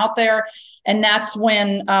wasn't out there. And that's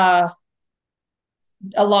when a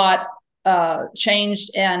lot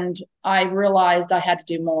changed, and I realized I had to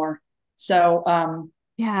do more. So,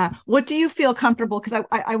 yeah. What do you feel comfortable? Because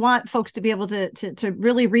I want folks to be able to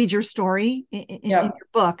really read your story in your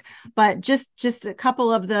book, but just a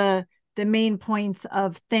couple of the main points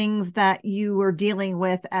of things that you were dealing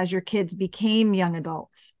with as your kids became young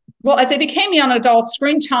adults. Well, as they became young adults,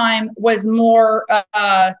 screen time was more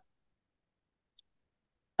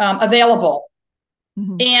available.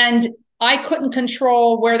 Mm-hmm. And I couldn't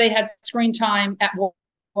control where they had screen time at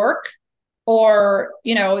work, or,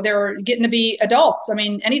 they're getting to be adults. I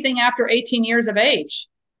mean, anything after 18 years of age,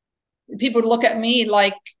 people would look at me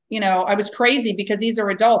like, I was crazy because these are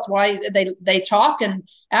adults. Why they talk and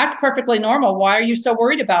act perfectly normal. Why are you so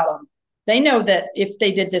worried about them? They know that if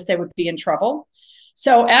they did this, they would be in trouble.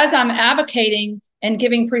 So as I'm advocating and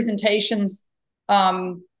giving presentations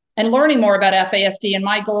and learning more about FASD, and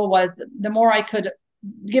my goal was the more I could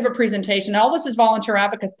give a presentation, all this is volunteer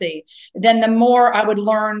advocacy, then the more I would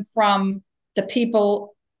learn from the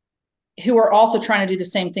people who are also trying to do the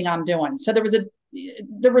same thing I'm doing. So there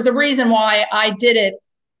was a reason why I did it,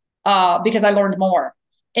 because I learned more.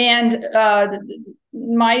 And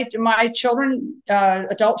my children,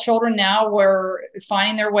 adult children now, were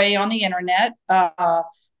finding their way on the internet. I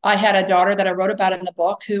had a daughter that I wrote about in the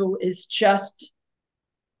book who is just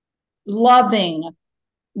loving,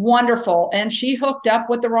 wonderful, and she hooked up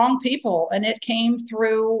with the wrong people, and it came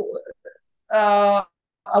through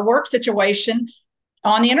a work situation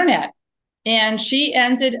on the internet, and she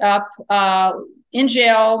ended up in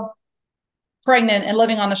jail, pregnant, and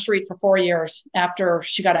living on the street for 4 years after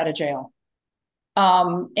she got out of jail.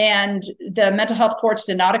 And the mental health courts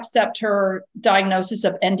did not accept her diagnosis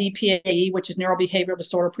of NDPAE, which is neurobehavioral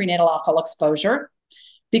disorder prenatal alcohol exposure,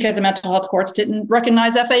 because the mental health courts didn't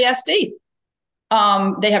recognize FASD.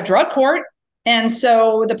 They have drug court. And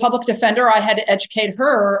so the public defender, I had to educate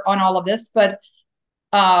her on all of this. But,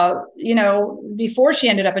 before she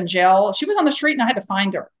ended up in jail, she was on the street and I had to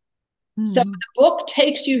find her. Mm-hmm. So the book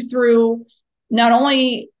takes you through not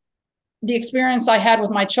only the experience I had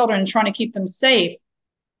with my children trying to keep them safe,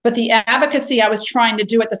 but the advocacy I was trying to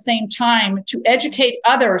do at the same time to educate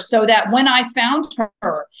others, so that when I found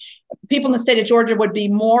her, people in the state of Georgia would be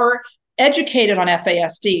more educated on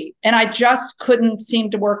FASD. And I just couldn't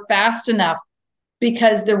seem to work fast enough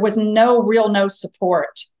because there was no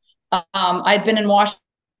support. I'd been in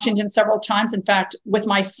Washington several times, in fact, with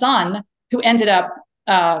my son, who ended up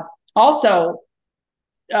also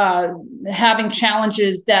having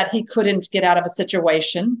challenges that he couldn't get out of a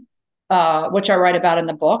situation, which I write about in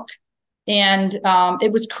the book. And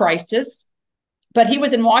it was crisis. But he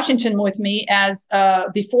was in Washington with me as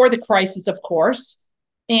before the crisis, of course.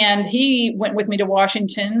 And he went with me to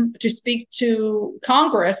Washington to speak to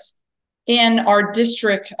Congress in our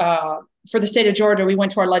district for the state of Georgia. We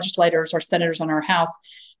went to our legislators, our senators in our House,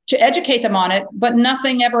 to educate them on it, but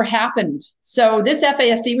nothing ever happened. So this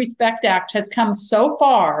FASD Respect Act has come so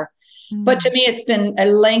far, but to me, it's been a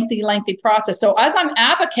lengthy process. So as I'm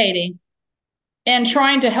advocating and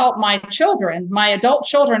trying to help my children, my adult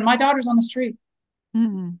children, my daughter's on the street.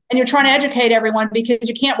 Mm-hmm. And you're trying to educate everyone because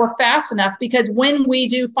you can't work fast enough, because when we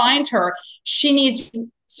do find her, she needs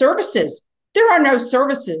services. There are no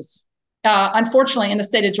services, unfortunately, in the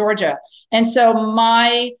state of Georgia. And so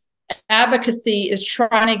my advocacy is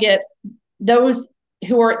trying to get those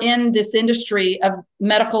who are in this industry of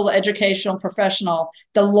medical, educational, professional,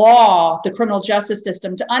 the law, the criminal justice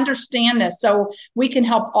system, to understand this, so we can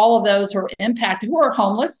help all of those who are impacted, who are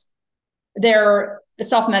homeless, they're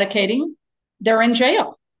self-medicating, they're in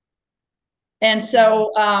jail. And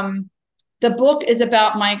so the book is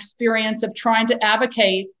about my experience of trying to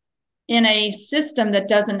advocate in a system that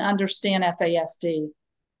doesn't understand FASD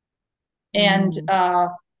and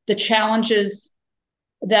the challenges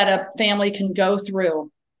that a family can go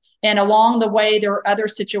through. And along the way, there are other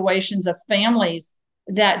situations of families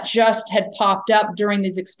that just had popped up during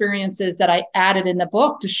these experiences that I added in the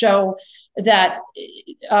book to show that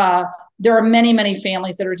there are many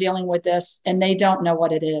families that are dealing with this and they don't know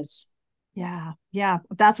what it is. Yeah.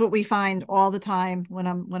 That's what we find all the time when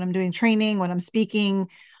I'm doing training, when I'm speaking.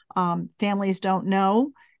 Families don't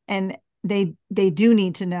know, and they do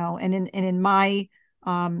need to know. And in my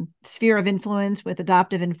sphere of influence with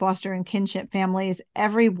adoptive and foster and kinship families,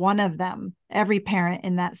 every one of them, every parent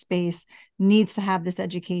in that space needs to have this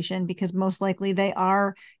education, because most likely they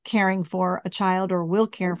are caring for a child or will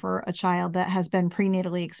care for a child that has been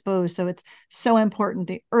prenatally exposed. So it's so important.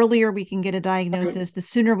 The earlier we can get a diagnosis, the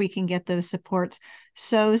sooner we can get those supports.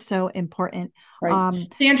 So important. Right.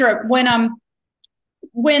 Sandra,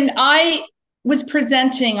 when I was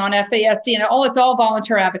presenting on FASD, and it's all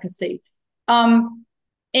volunteer advocacy.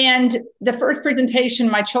 And the first presentation,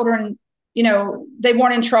 my children, they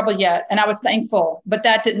weren't in trouble yet, and I was thankful, but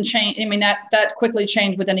that didn't change. I mean, that quickly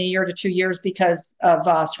changed within a year to 2 years because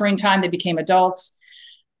of screen time. They became adults.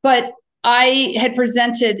 But I had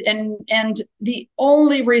presented, and the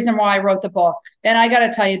only reason why I wrote the book, and I got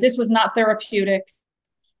to tell you, this was not therapeutic.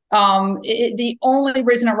 The only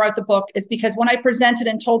reason I wrote the book is because when I presented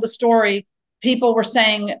and told the story, people were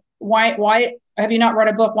saying, why have you not read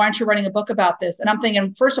a book? Why aren't you writing a book about this? And I'm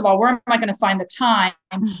thinking, first of all, where am I going to find the time?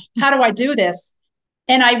 How do I do this?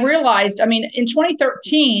 And I realized, in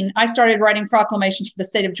 2013, I started writing proclamations for the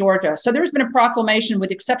state of Georgia. So there's been a proclamation, with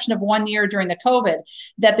the exception of 1 year during the COVID,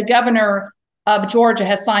 that the governor of Georgia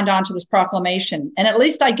has signed on to this proclamation. And at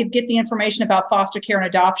least I could get the information about foster care and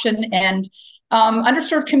adoption and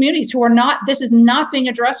underserved communities this is not being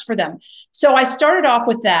addressed for them. So I started off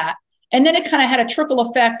with that. And then it kind of had a trickle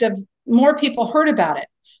effect of more people heard about it.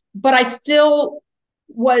 But I still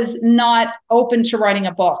was not open to writing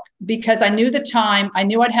a book because I knew the time. I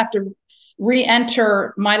knew I'd have to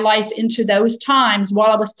re-enter my life into those times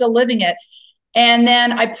while I was still living it. And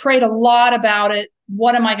then I prayed a lot about it.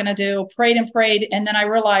 What am I going to do? Prayed and prayed. And then I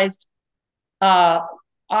realized I've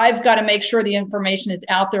got to make sure the information is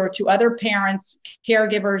out there to other parents,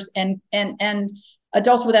 caregivers, and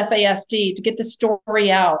adults with FASD to get the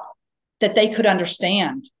story out that they could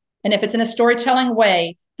understand. And if it's in a storytelling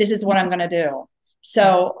way, this is what I'm going to do.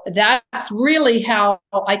 So that's really how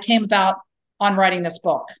I came about on writing this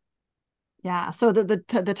book. Yeah. So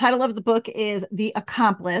the title of the book is The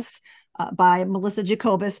Accomplice by Melissa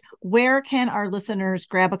Jacobus. Where can our listeners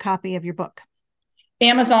grab a copy of your book?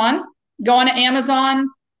 Amazon. Go on to Amazon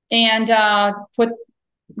and put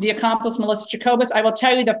The Accomplice, Melissa Jacobus. I will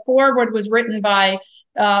tell you the foreword was written by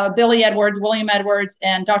Billy Edwards, William Edwards,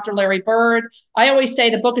 and Dr. Larry Bird. I always say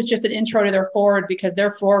the book is just an intro to their foreword because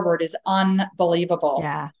their foreword is unbelievable.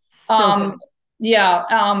 Yeah. So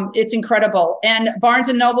it's incredible. And Barnes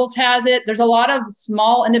and Nobles has it. There's a lot of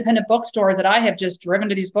small independent bookstores that I have just driven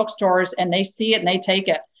to these bookstores and they see it and they take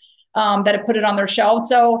it, that have put it on their shelves.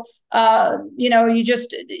 So,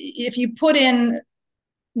 if you put in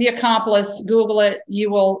The Accomplice, Google it,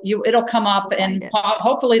 it'll come up, and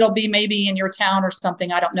hopefully it'll be maybe in your town or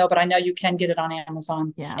something. I don't know, but I know you can get it on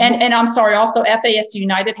Amazon. Yeah. And I'm sorry, also FASD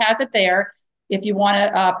United has it there. If you want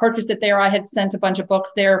to purchase it there, I had sent a bunch of books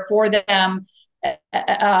there for them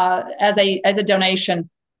as a donation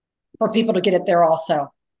for people to get it there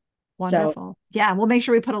also. Wonderful. So, yeah, we'll make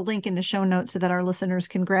sure we put a link in the show notes so that our listeners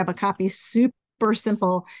can grab a copy. Super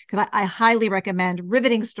simple, because I highly recommend.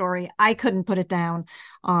 Riveting story. I couldn't put it down.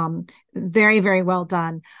 Very, very well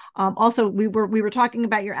done. Also, we were talking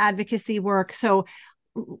about your advocacy work. So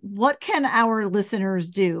what can our listeners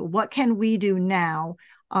do? What can we do now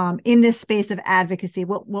in this space of advocacy?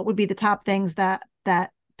 What would be the top things that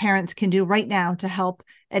parents can do right now to help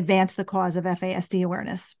advance the cause of FASD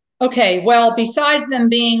awareness? Okay, well, besides them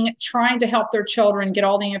trying to help their children get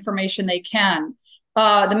all the information they can,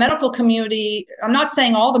 the medical community, I'm not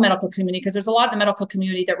saying all the medical community, because there's a lot in the medical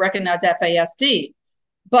community that recognize FASD,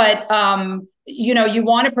 but you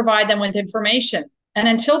want to provide them with information. And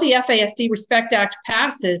until the FASD Respect Act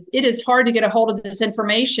passes, it is hard to get a hold of this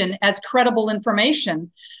information as credible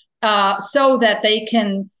information, so that they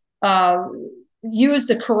can use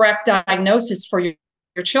the correct diagnosis for your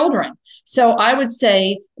children. So I would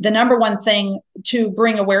say the number one thing to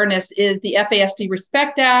bring awareness is the FASD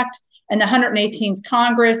Respect Act and the 118th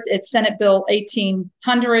Congress. It's Senate Bill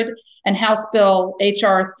 1800 and House Bill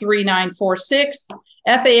HR 3946.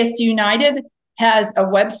 FASD United has a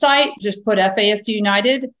website. Just put FASD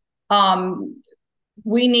United.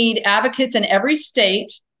 We need advocates in every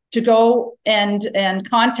state to go and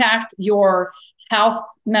contact your House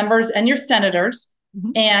members and your senators,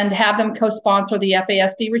 and have them co-sponsor the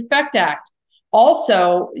FASD Respect Act.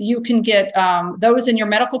 Also, you can get those in your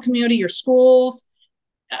medical community, your schools,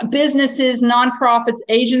 businesses, nonprofits,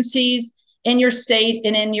 agencies in your state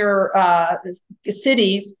and in your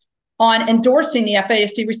cities on endorsing the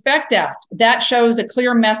FASD Respect Act. That shows a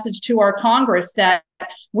clear message to our Congress that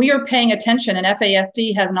we are paying attention, and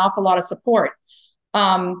FASD has an awful lot of support.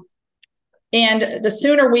 And the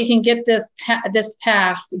sooner we can get this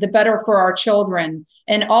passed, the better for our children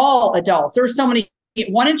and all adults. There's so many,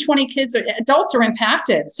 1 in 20 kids, adults are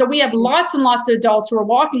impacted. So we have lots and lots of adults who are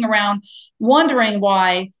walking around wondering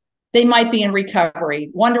why they might be in recovery,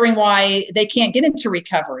 wondering why they can't get into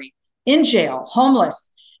recovery, in jail,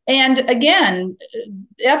 homeless. And again,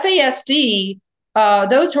 FASD,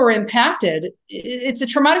 those who are impacted, it's a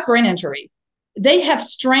traumatic brain injury. They have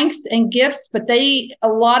strengths and gifts, but a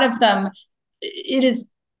lot of them,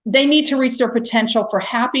 they need to reach their potential for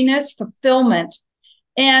happiness, fulfillment,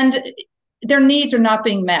 and their needs are not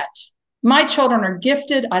being met. My children are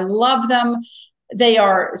gifted. I love them. They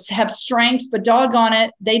have strengths, but doggone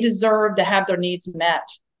it, they deserve to have their needs met.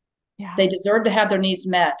 Yeah. They deserve to have their needs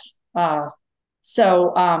met.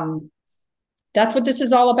 So that's what this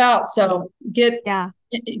is all about. So get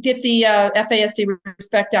the FASD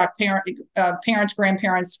Respect Act, parents,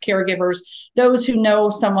 grandparents, caregivers, those who know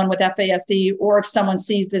someone with FASD, or if someone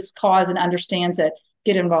sees this cause and understands it,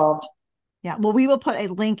 get involved. Yeah. Well, we will put a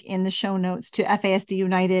link in the show notes to FASD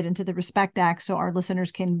United and to the Respect Act, so our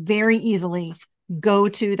listeners can very easily go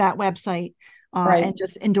to that website and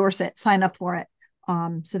just endorse it, sign up for it,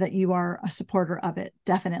 so that you are a supporter of it.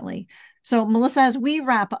 Definitely. So Melissa, as we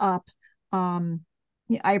wrap up,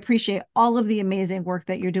 I appreciate all of the amazing work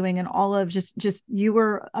that you're doing, and all of just you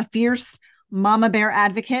were a fierce mama bear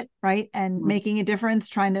advocate, right? And making a difference,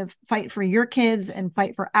 trying to fight for your kids and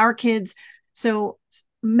fight for our kids. So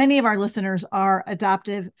many of our listeners are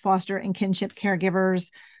adoptive, foster, and kinship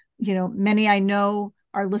caregivers. Many I know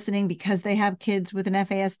are listening because they have kids with an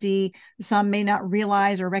FASD. Some may not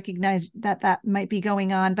realize or recognize that might be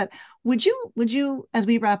going on. But would you, as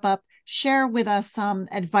we wrap up, share with us some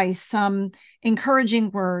advice, some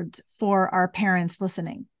encouraging words for our parents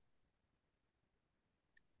listening?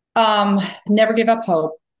 Never give up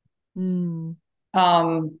hope.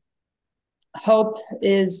 Hope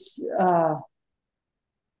is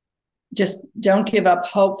just don't give up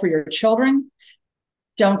hope for your children.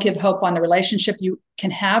 Don't give hope on the relationship you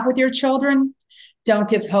can have with your children. Don't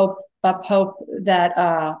give up hope that,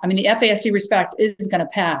 the FASD Respect is going to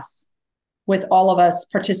pass with all of us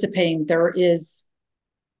participating. There is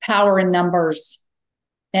power in numbers,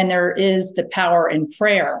 and there is the power in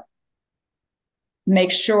prayer.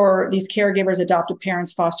 Make sure these caregivers, adoptive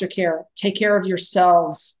parents, foster care, take care of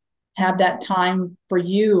yourselves. Have that time for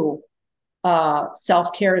you.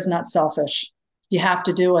 Self-care is not selfish. You have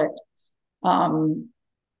to do it.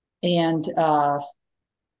 And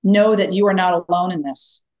know that you are not alone in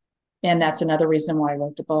this. And that's another reason why I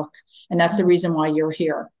wrote the book. And that's the reason why you're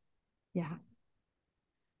here. Yeah.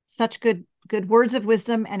 Such good words of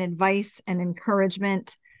wisdom and advice and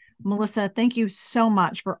encouragement. Melissa, thank you so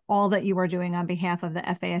much for all that you are doing on behalf of the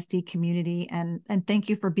FASD community. And thank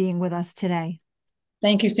you for being with us today.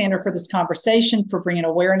 Thank you, Sandra, for this conversation, for bringing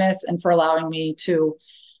awareness, and for allowing me to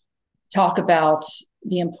talk about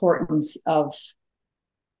the importance of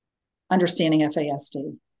understanding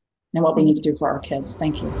FASD and what we need to do for our kids.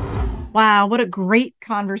 Thank you. Wow, what a great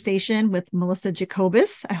conversation with Melissa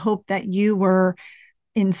Jacobus. I hope that you were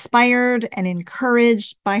inspired and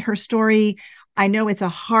encouraged by her story. I know it's a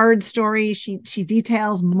hard story. She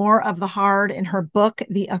details more of the hard in her book,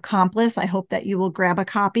 The Accomplice. I hope that you will grab a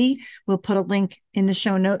copy. We'll put a link in the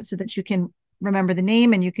show notes so that you can remember the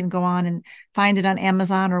name and you can go on and find it on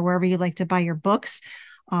Amazon or wherever you like to buy your books.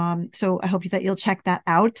 So I hope that you'll check that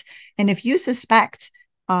out. And if you suspect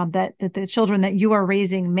that the children that you are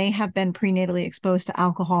raising may have been prenatally exposed to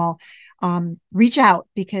alcohol, reach out,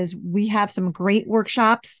 because we have some great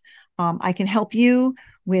workshops. I can help you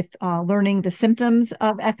with learning the symptoms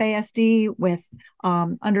of FASD, with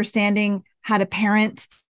understanding how to parent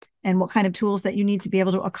and what kind of tools that you need to be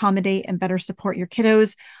able to accommodate and better support your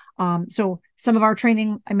kiddos. So some of our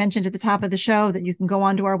training I mentioned at the top of the show, that you can go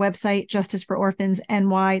onto our website,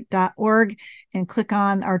 justicefororphansny.org, and click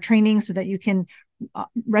on our training so that you can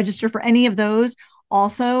register for any of those.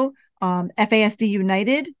 Also,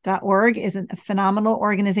 FASDunited.org is a phenomenal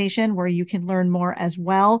organization where you can learn more as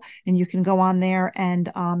well. And you can go on there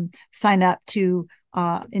and sign up to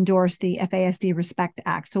endorse the FASD Respect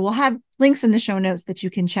Act. So we'll have links in the show notes that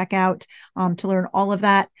you can check out to learn all of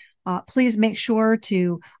that. Please make sure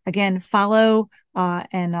to, again, follow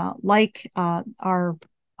and like our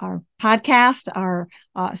podcast, our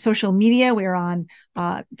social media. We're on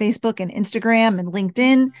Facebook and Instagram and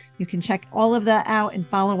LinkedIn. You can check all of that out and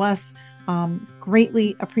follow us.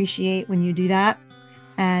 Greatly appreciate when you do that.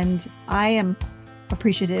 And I am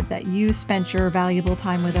appreciative that you spent your valuable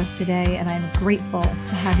time with us today. And I'm grateful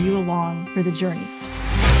to have you along for the journey.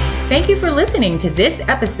 Thank you for listening to this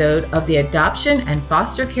episode of the Adoption and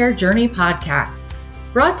Foster Care Journey podcast.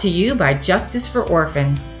 brought to you by Justice for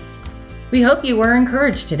Orphans. We hope you were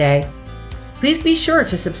encouraged today. Please be sure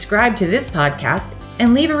to subscribe to this podcast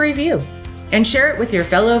and leave a review, and share it with your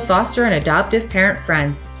fellow foster and adoptive parent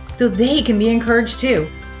friends so they can be encouraged too.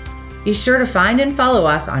 Be sure to find and follow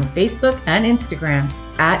us on Facebook and Instagram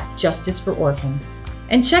at Justice for Orphans,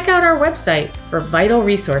 and check out our website for vital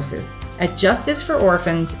resources at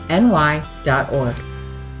justicefororphansny.org.